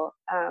wonderful.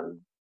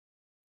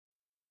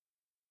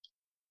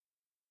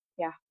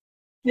 Yeah.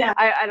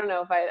 I don't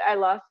know if I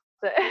lost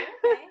it. Okay.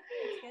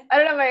 I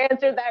don't know if I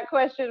answered that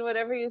question,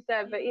 whatever you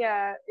said, but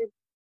yeah,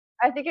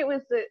 I think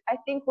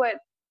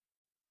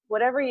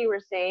whatever you were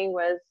saying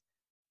was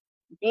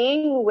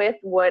being with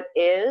what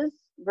is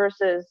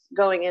versus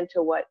going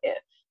into what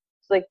if.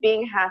 So like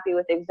being happy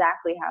with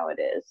exactly how it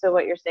is. So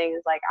what you're saying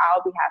is like,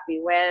 I'll be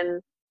happy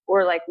when,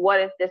 or like, what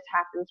if this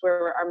happens,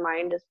 where our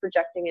mind is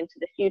projecting into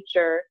the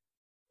future,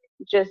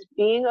 just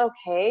being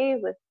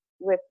okay with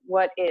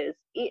what is.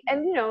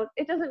 And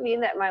it doesn't mean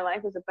that my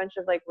life is a bunch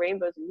of like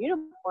rainbows and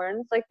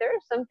unicorns. Like, there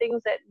are some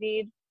things that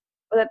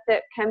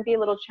can be a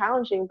little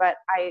challenging, but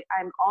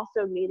I'm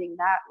also meeting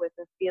that with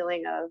a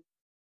feeling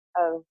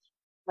of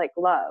like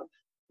love,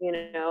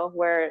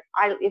 where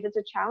if it's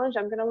a challenge,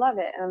 I'm going to love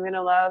it. And I'm going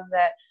to love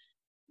that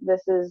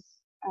this is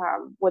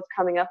what's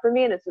coming up for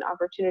me, and it's an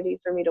opportunity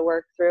for me to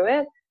work through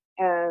it.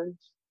 And,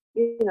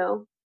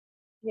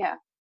 yeah.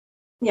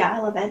 Yeah, I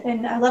love it.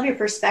 And I love your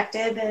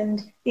perspective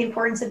and the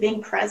importance of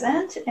being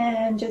present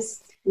and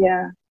just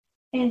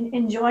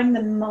enjoying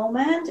the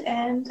moment,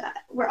 and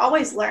we're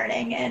always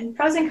learning, and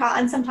pros and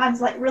cons. Sometimes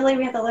like really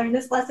we have to learn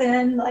this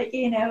lesson, like,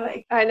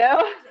 like, I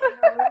know.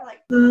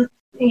 like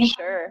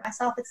Sure.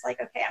 Myself, it's like,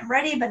 okay, I'm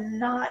ready but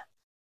not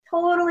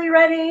totally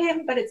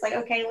ready, but it's like,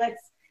 okay,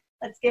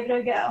 let's give it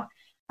a go.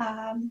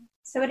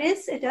 So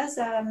it does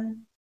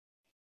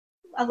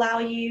allow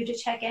you to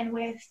check in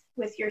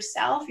with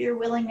yourself, your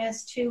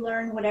willingness to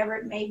learn whatever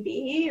it may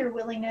be, your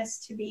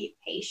willingness to be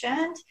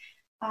patient.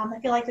 I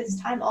feel like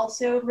this time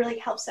also really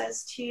helps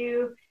us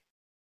to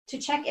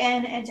check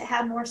in and to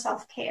have more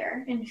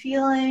self-care and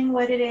feeling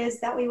what it is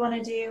that we want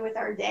to do with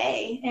our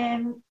day.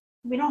 And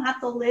we don't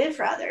have to live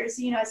for others.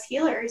 As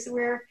healers,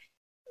 we're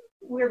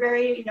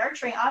very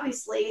nurturing,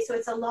 obviously. So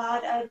it's a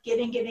lot of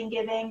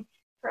giving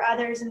for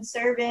others and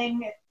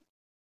serving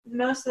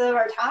most of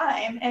our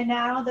time. And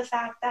now the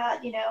fact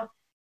that,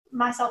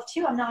 myself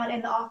too, I'm not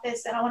in the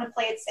office and I want to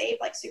play it safe,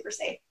 like super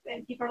safe.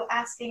 And people are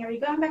asking, are you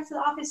going back to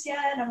the office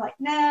yet? And I'm like,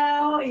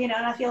 no, and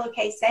I feel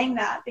okay saying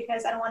that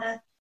because I don't want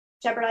to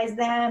jeopardize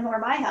them or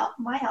my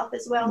health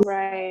as well.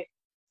 Right.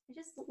 So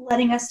just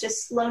letting us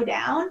just slow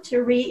down,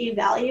 to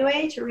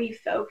reevaluate, to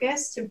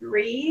refocus, to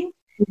breathe.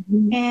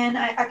 Mm-hmm. And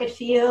I could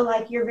feel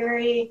like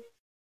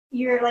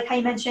you're like how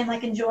you mentioned,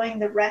 like enjoying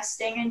the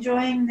resting,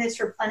 enjoying this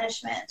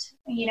replenishment.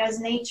 As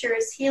nature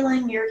is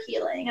healing, you're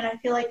healing. And I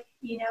feel like,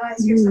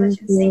 as you're so much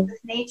in sync with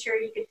nature,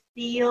 you could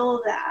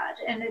feel that.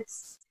 And it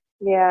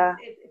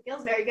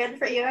feels very good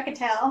for you. I could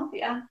tell.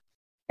 Yeah.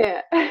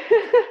 Yeah.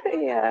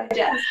 Yeah.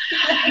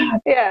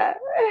 Yeah.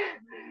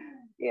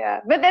 Yeah.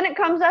 But then it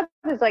comes up,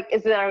 it's like,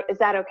 is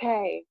that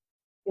okay?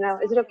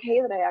 Is it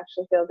okay that I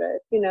actually feel good?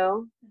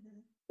 Mm-hmm.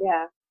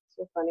 Yeah.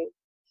 So funny.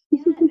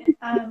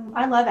 Yeah,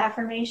 I love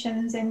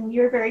affirmations, and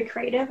you're very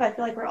creative. I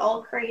feel like we're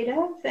all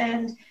creative,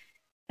 and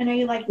I know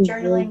you like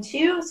journaling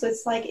too. So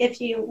it's like, if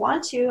you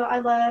want to,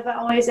 I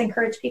always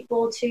encourage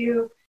people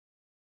to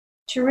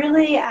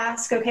really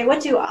ask, okay,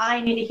 what do I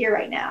need to hear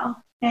right now?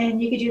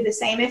 And you could do the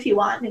same if you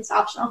want. It's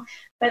optional,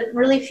 but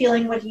really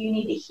feeling what you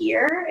need to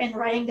hear and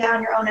writing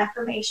down your own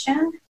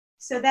affirmation.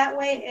 So that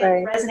way it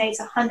resonates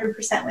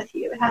 100% with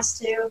you. It has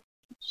to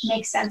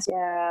make sense.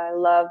 Yeah, I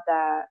love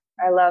that.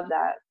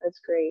 That's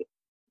great.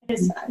 It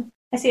is fun.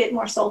 I see it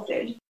more soul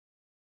food.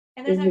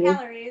 And there's no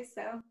calories,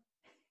 so.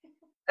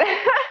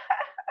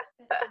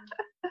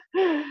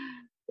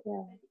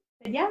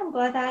 But yeah, I'm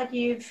glad that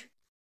you've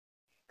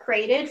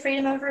created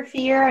Freedom Over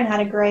Fear and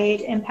had a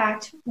great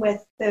impact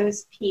with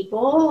those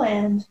people.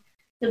 And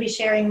you'll be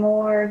sharing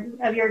more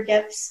of your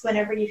gifts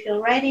whenever you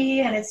feel ready.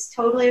 And it's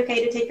totally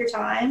okay to take your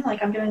time.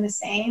 Like, I'm doing the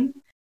same.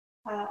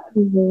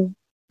 And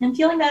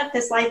feeling that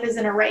this life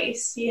isn't a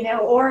race,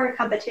 or a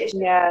competition.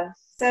 Yes.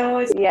 So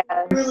it's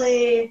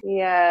really.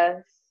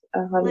 Yes,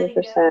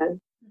 100%.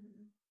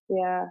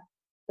 Yeah,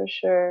 for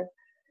sure.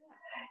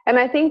 And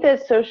I think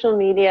that social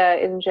media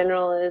in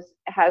general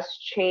has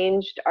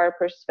changed our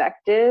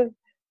perspective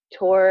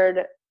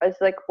toward, it's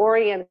like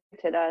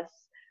oriented us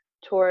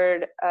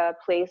toward a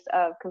place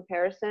of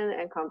comparison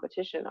and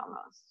competition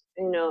almost,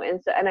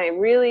 and I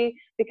really,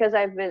 because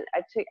I've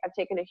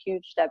taken a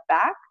huge step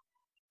back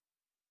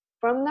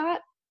from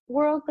that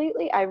world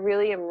lately, I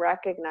really am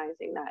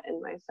recognizing that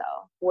in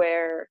myself,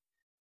 where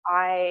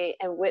I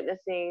am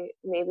witnessing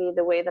maybe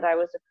the way that I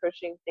was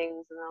approaching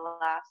things in the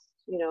last,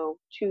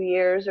 2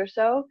 years or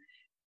so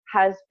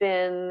has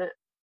been,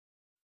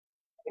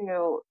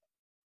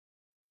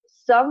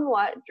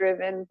 somewhat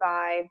driven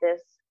by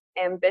this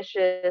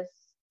ambitious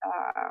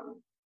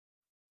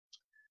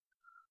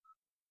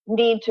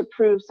need to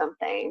prove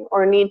something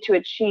or need to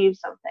achieve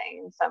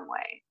something in some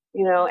way,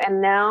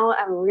 and now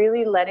I'm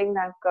really letting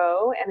that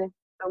go. And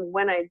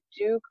when I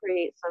do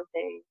create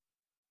something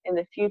in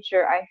the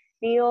future, I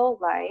feel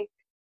like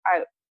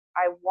I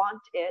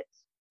want it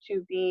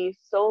to be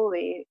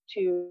solely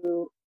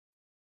to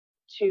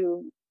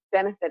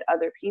benefit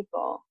other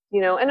people,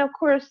 and of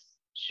course,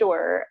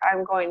 sure,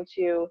 I'm going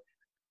to,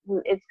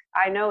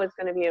 I know it's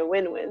going to be a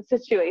win-win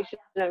situation.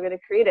 I'm going to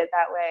create it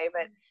that way,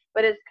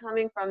 but it's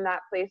coming from that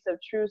place of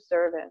true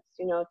service.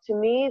 To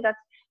me, that's,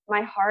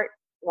 my heart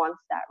wants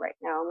that right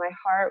now. My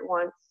heart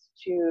wants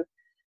to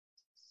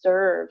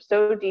serve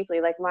so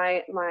deeply. Like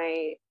my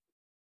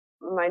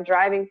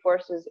driving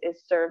force is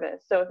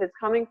service. So if it's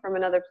coming from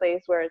another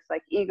place where it's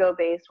like ego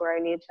based, where I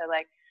need to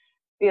like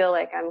feel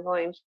like I'm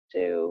going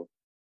to,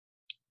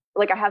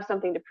 like I have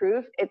something to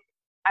prove,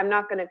 I'm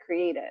not going to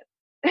create it.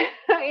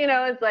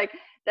 It's like,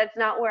 that's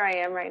not where I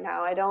am right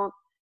now.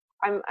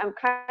 I'm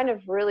kind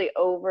of really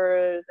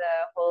over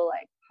the whole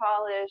like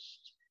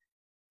polished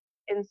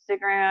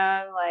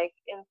Instagram, like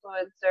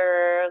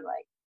influencer,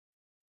 like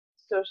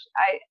social.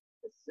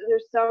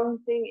 There's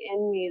something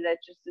in me that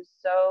just is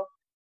so.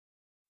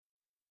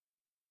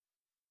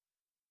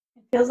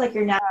 It feels like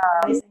you're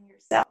naturalizing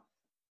yourself.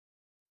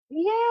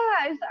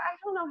 Yeah, I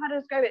don't know how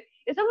to describe it.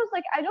 It's almost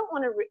like I don't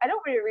want to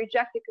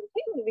reject it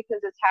completely,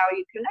 because it's how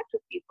you connect with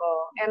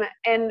people,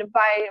 and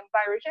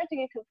by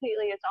rejecting it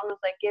completely, it's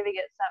almost like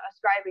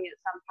ascribing it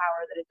some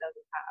power that it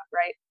doesn't have,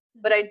 right?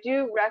 But I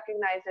do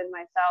recognize in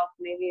myself,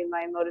 maybe in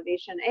my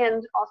motivation,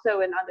 and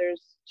also in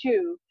others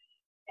too,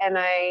 And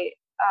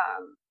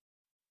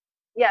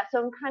so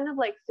I'm kind of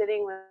like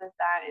sitting with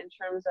that in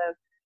terms of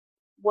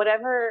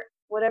whatever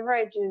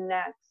I do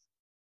next,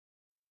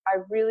 I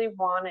really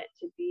want it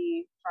to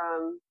be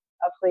from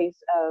a place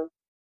of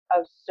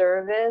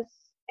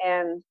service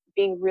and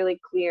being really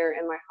clear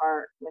in my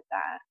heart with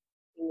that,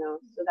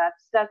 so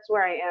that's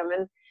where I am.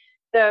 And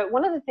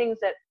one of the things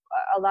that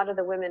a lot of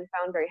the women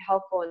found very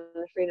helpful in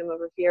the Freedom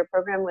Over Fear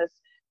program was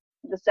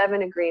the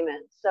 7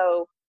 agreements.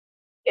 So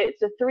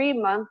it's a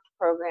 3-month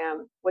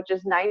program, which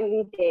is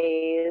 90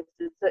 days.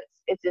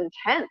 It's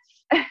intense.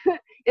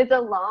 It's a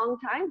long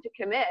time to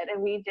commit.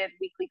 And we did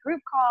weekly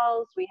group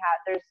calls.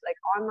 There's like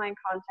online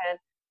content,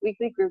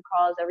 weekly group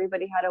calls.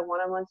 Everybody had a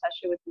one-on-one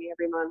session with me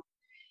every month.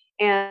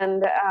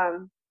 And,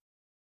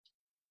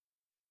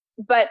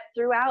 but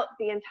throughout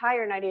the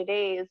entire 90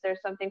 days, there's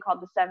something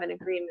called the 7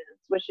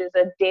 agreements, which is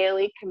a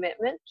daily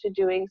commitment to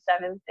doing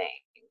 7 things.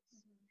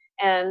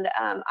 And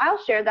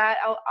I'll share that.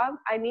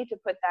 I need to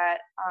put that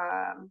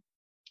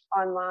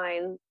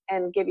online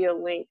and give you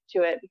a link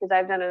to it, because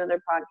I've done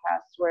another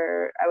podcast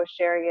where I was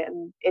sharing it,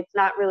 and it's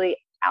not really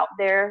out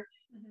there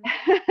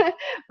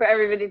for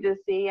everybody to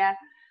see yet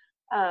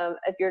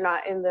if you're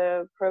not in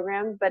the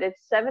program. But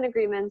it's 7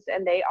 agreements,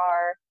 and they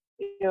are,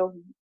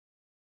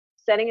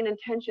 setting an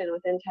intention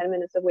within 10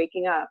 minutes of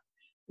waking up,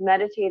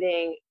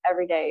 meditating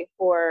every day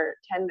for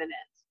 10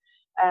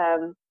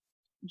 minutes,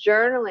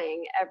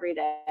 journaling every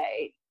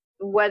day,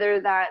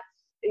 whether that's,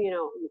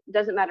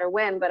 doesn't matter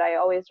when, but I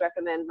always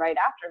recommend right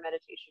after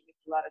meditation,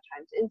 because a lot of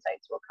times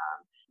insights will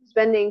come.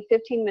 Spending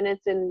 15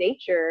 minutes in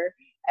nature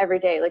every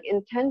day, like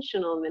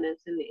intentional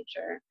minutes in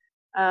nature,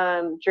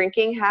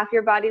 drinking half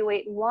your body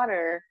weight in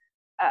water,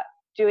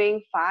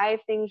 doing 5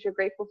 things you're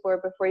grateful for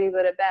before you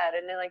go to bed.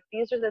 And then, like,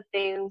 these are the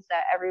things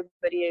that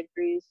everybody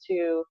agrees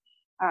to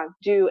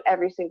do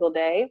every single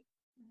day.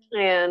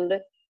 And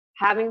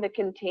having the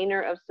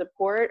container of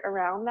support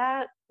around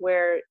that,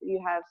 where you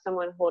have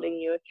someone holding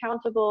you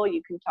accountable,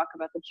 you can talk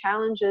about the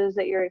challenges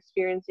that you're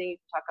experiencing, you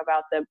can talk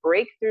about the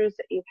breakthroughs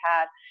that you've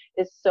had,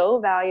 is so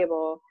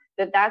valuable.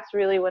 That's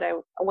really what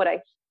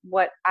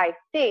I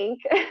think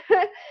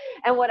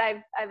and what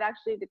I've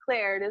actually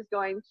declared is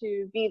going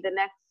to be the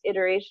next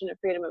iteration of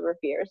Freedom Over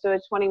Fear. So a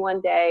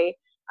 21-day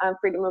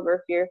Freedom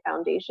Over Fear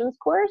Foundations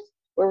course,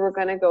 where we're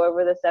going to go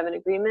over the 7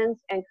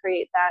 agreements and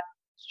create that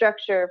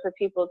structure for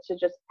people to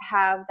just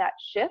have that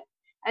shift.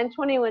 And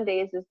 21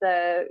 days is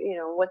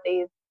what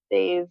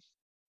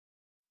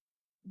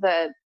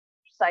the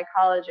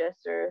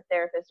psychologist or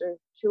therapist or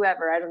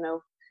whoever, I don't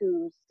know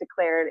who's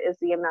declared, is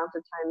the amount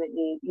of time that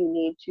you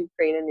need to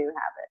create a new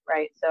habit,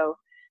 right? So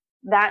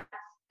that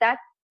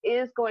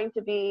is going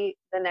to be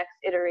the next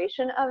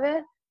iteration of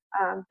it.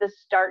 The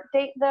start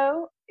date,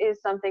 though,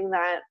 is something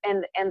that,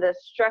 and the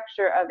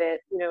structure of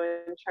it,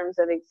 in terms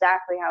of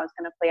exactly how it's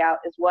going to play out,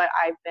 is what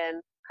I've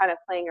been kind of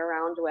playing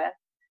around with.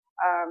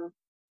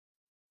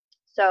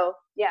 So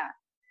yeah,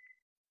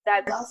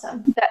 that's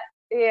awesome.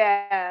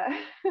 Yeah.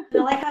 I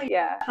like how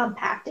you're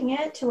compacting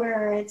it to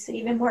where it's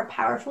even more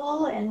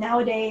powerful. And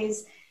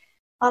nowadays,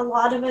 a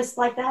lot of us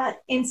like that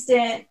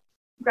instant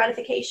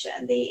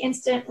gratification, the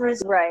instant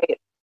result. Right.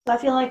 So I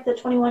feel like the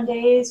 21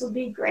 days would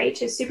be great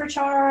to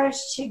supercharge,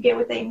 to get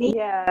what they need,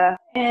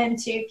 and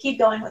to keep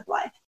going with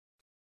life.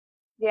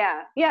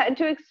 Yeah. And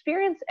to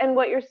experience, and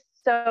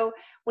so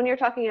when you're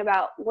talking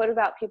about, what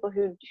about people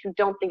who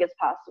don't think it's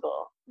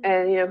possible,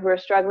 and who are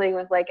struggling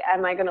with, like,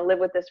 am I going to live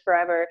with this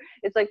forever?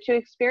 It's like to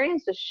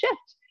experience a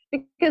shift,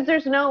 because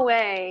there's no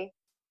way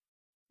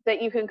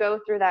that you can go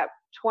through that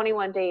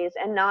 21 days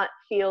and not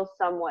feel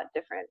somewhat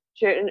different,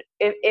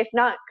 if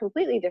not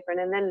completely different.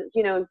 And then,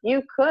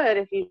 you could,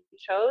 if you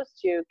chose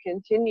to,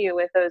 continue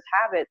with those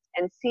habits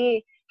and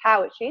see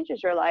how it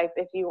changes your life.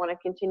 If you want to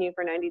continue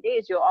for 90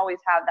 days, you'll always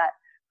have that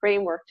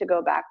framework to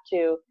go back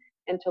to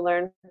and to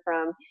learn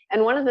from.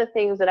 And one of the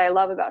things that I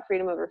love about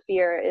Freedom Over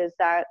Fear is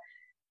that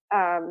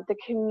the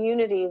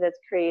community that's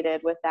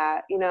created with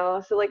that,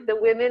 so like the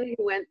women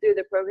who went through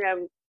the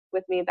program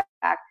with me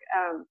back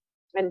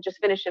and just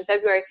finished in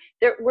February,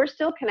 we're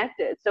still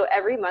connected. So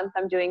every month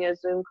I'm doing a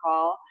Zoom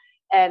call,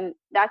 and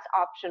that's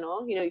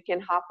optional. You can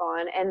hop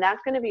on, and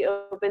that's going to be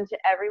open to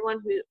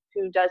everyone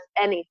who does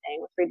anything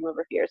with Freedom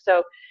Over Fear.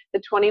 So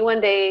the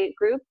 21-day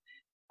group,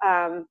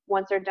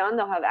 once they're done,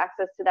 they'll have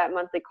access to that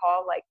monthly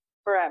call, like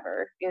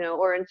forever,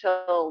 or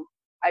until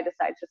I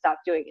decide to stop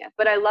doing it.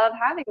 But I love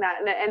having that,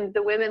 and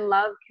the women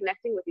love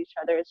connecting with each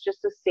other. It's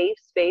just a safe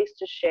space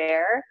to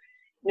share,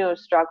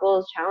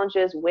 struggles,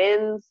 challenges,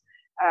 wins,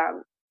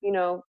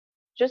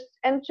 just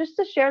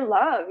to share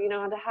love,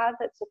 to have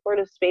that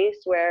supportive space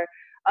where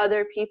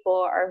other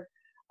people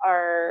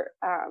are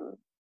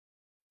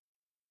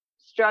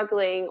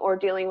struggling or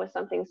dealing with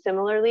something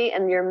similarly,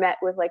 and you're met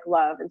with like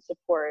love and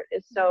support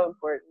is so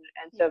important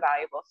and so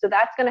valuable. So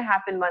that's going to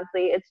happen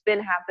monthly. It's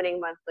been happening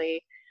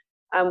monthly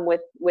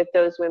with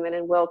those women,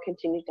 and will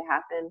continue to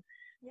happen.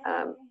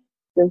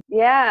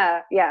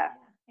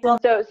 Well,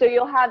 so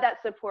you'll have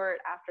that support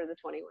after the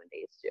 21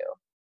 days too.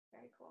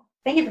 Very cool.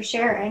 Thank you for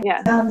sharing.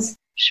 Yeah. Sounds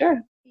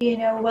sure.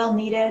 Well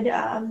needed.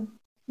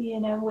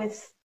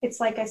 With it's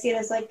like, I see it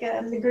as like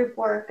the group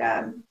work,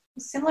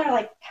 similar to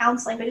like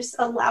counseling, but just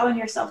allowing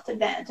yourself to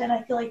vent. And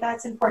I feel like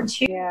that's important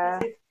too. Yeah.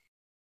 If,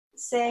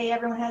 say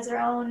everyone has their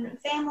own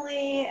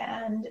family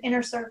and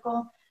inner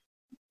circle,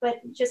 but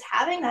just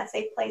having that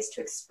safe place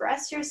to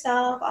express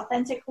yourself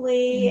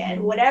authentically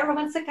and whatever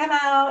wants to come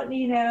out,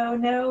 you know,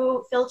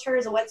 no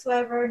filters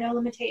whatsoever, no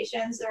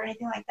limitations or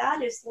anything like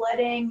that, just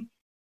letting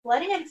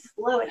it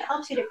flow. It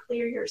helps you to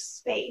clear your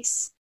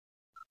space.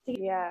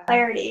 Yeah.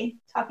 Clarity,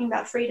 talking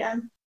about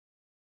freedom.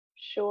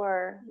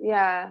 Sure.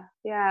 Yeah.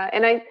 Yeah.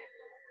 And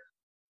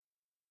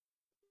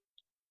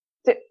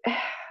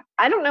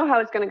I don't know how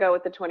it's going to go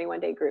with the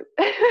 21-day group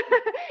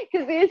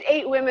because these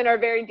 8 women are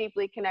very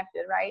deeply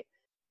connected, right?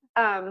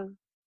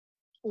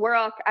 We're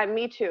all,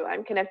 me too.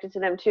 I'm connected to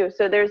them too.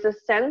 So there's a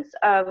sense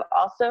of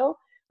also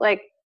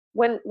like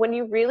when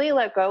you really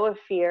let go of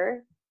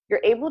fear,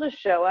 you're able to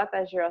show up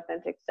as your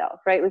authentic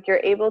self, right? Like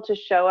you're able to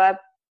show up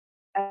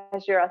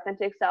as your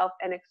authentic self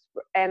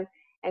and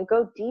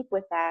go deep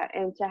with that,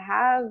 and to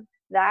have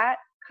that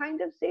kind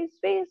of safe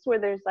space where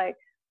there's like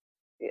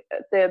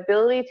the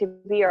ability to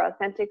be your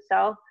authentic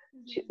self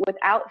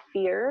without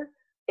fear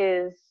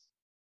is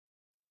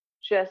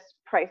just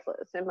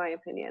priceless, in my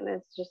opinion.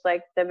 It's just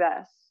like the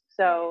best.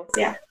 So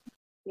yeah.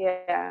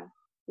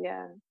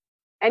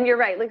 And you're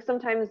right. Like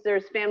sometimes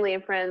there's family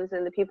and friends,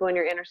 and the people in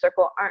your inner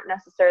circle aren't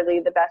necessarily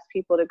the best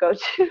people to go to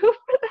for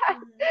that,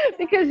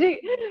 because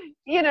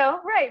you know,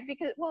 right?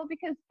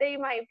 Because they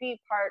might be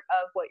part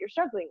of what you're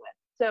struggling with.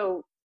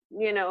 So,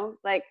 you know,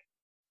 like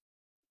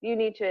you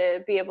need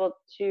to be able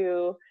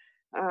to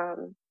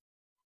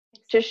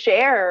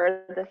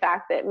share the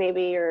fact that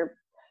maybe your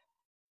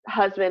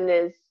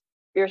husband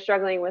you're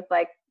struggling with,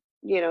 like,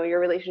 you know, your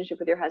relationship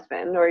with your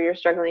husband, or you're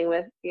struggling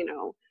with, you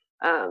know,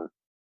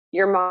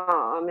 your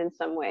mom in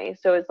some way.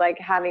 So it's like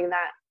having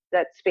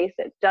that space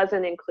that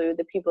doesn't include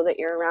the people that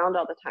you're around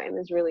all the time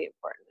is really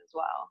important as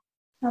well.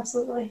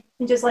 Absolutely.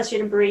 It just lets you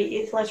to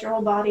breathe, let your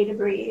whole body to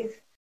breathe.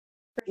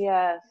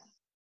 Yes.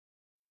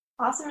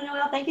 Awesome,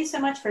 Noelle. Thank you so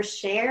much for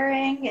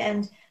sharing.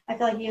 And I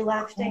feel like you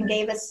left and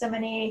gave us so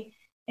many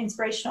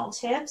inspirational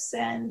tips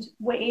and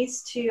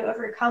ways to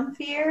overcome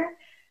fear,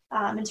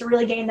 and to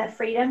really gain that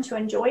freedom, to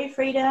enjoy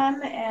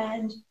freedom.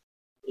 And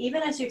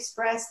even as you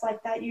express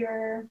like that,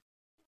 you're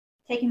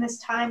taking this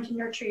time to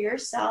nurture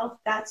yourself,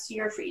 that's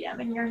your freedom,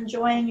 and you're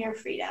enjoying your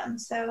freedom.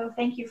 So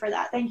thank you for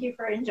that. Thank you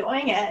for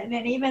enjoying it. And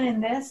then even in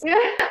this,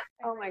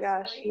 oh my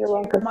gosh, you're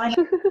welcome. Remind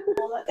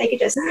people that they could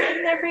just sit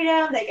in their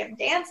freedom, they can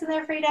dance in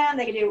their freedom,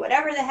 they can do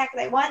whatever the heck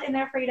they want in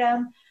their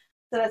freedom.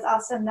 So it's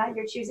awesome that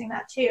you're choosing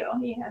that too.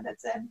 You know,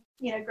 that's a,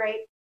 you know,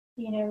 great,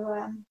 you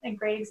know, a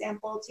great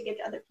example to give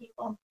to other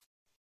people.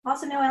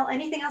 Also, Noelle,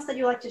 anything else that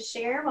you'd like to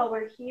share while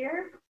we're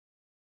here?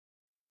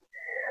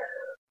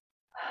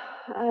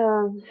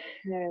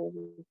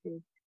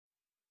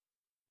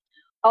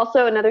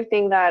 Also, another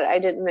thing that I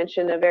didn't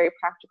mention, a very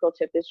practical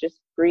tip, is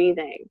just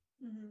breathing.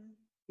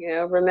 You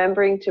know,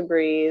 remembering to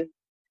breathe.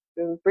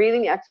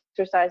 Breathing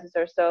exercises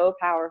are so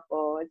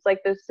powerful. It's like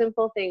those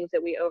simple things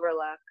that we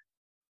overlook.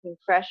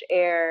 Fresh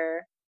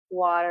air,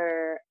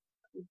 water,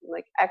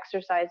 like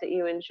exercise that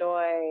you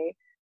enjoy.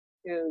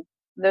 You know,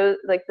 those,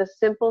 like the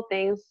simple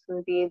things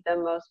can be the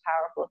most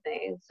powerful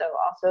things. So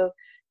also,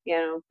 you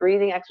know,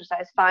 breathing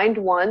exercise, find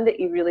one that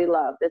you really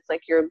love that's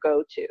like your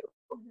go-to.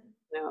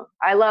 You know,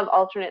 I love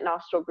alternate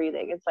nostril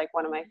breathing. It's like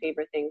one of my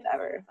favorite things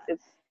ever.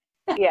 It's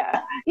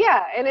yeah,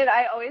 and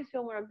I always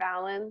feel more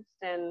balanced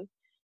and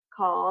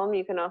calm.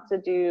 You can also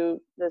do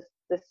the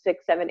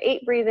 6, 7,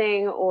 8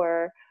 breathing,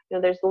 or you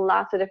know, there's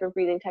lots of different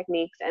breathing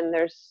techniques, and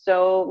there's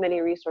so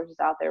many resources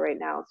out there right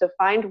now. So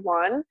find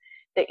one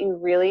that you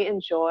really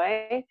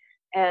enjoy,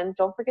 and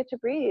don't forget to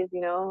breathe.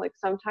 You know, like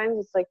sometimes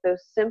it's like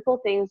those simple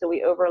things that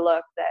we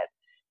overlook, that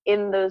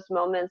in those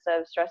moments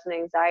of stress and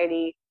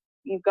anxiety,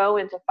 you go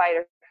into fight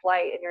or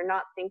flight, and you're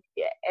not thinking,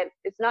 and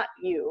it's not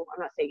you,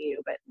 I'm not saying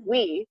you, but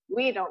we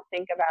don't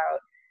think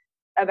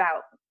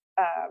about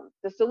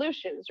the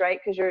solutions, right?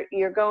 Because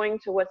you're going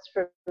to what's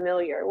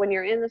familiar. When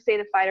you're in the state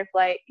of fight or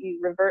flight, you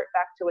revert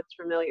back to what's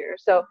familiar.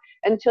 So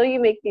until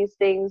you make these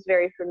things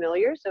very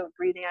familiar, so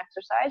breathing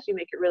exercise, you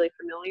make it really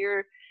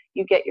familiar,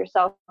 you get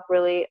yourself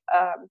really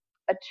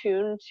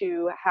attuned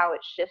to how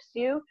it shifts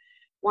you.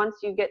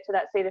 Once you get to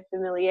that state of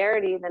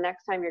familiarity, the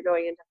next time you're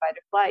going into fight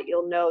or flight,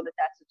 you'll know that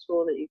that's a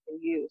tool that you can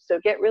use. So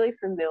get really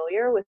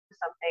familiar with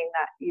something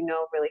that you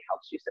know really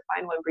helps you. So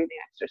find one breathing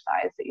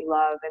exercise that you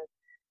love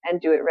and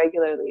do it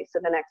regularly. So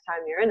the next time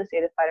you're in a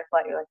state of fight or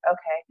flight, you're like,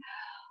 okay,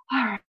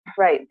 all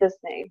right, this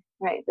thing,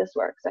 right, this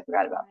works. I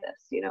forgot about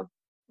this, you know.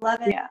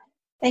 Love it. Yeah.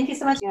 Thank you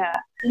so much. Yeah.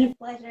 It's a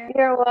pleasure.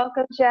 You're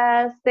welcome,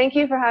 Jess. Thank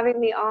you for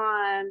having me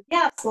on.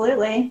 Yeah,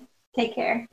 absolutely. Take care.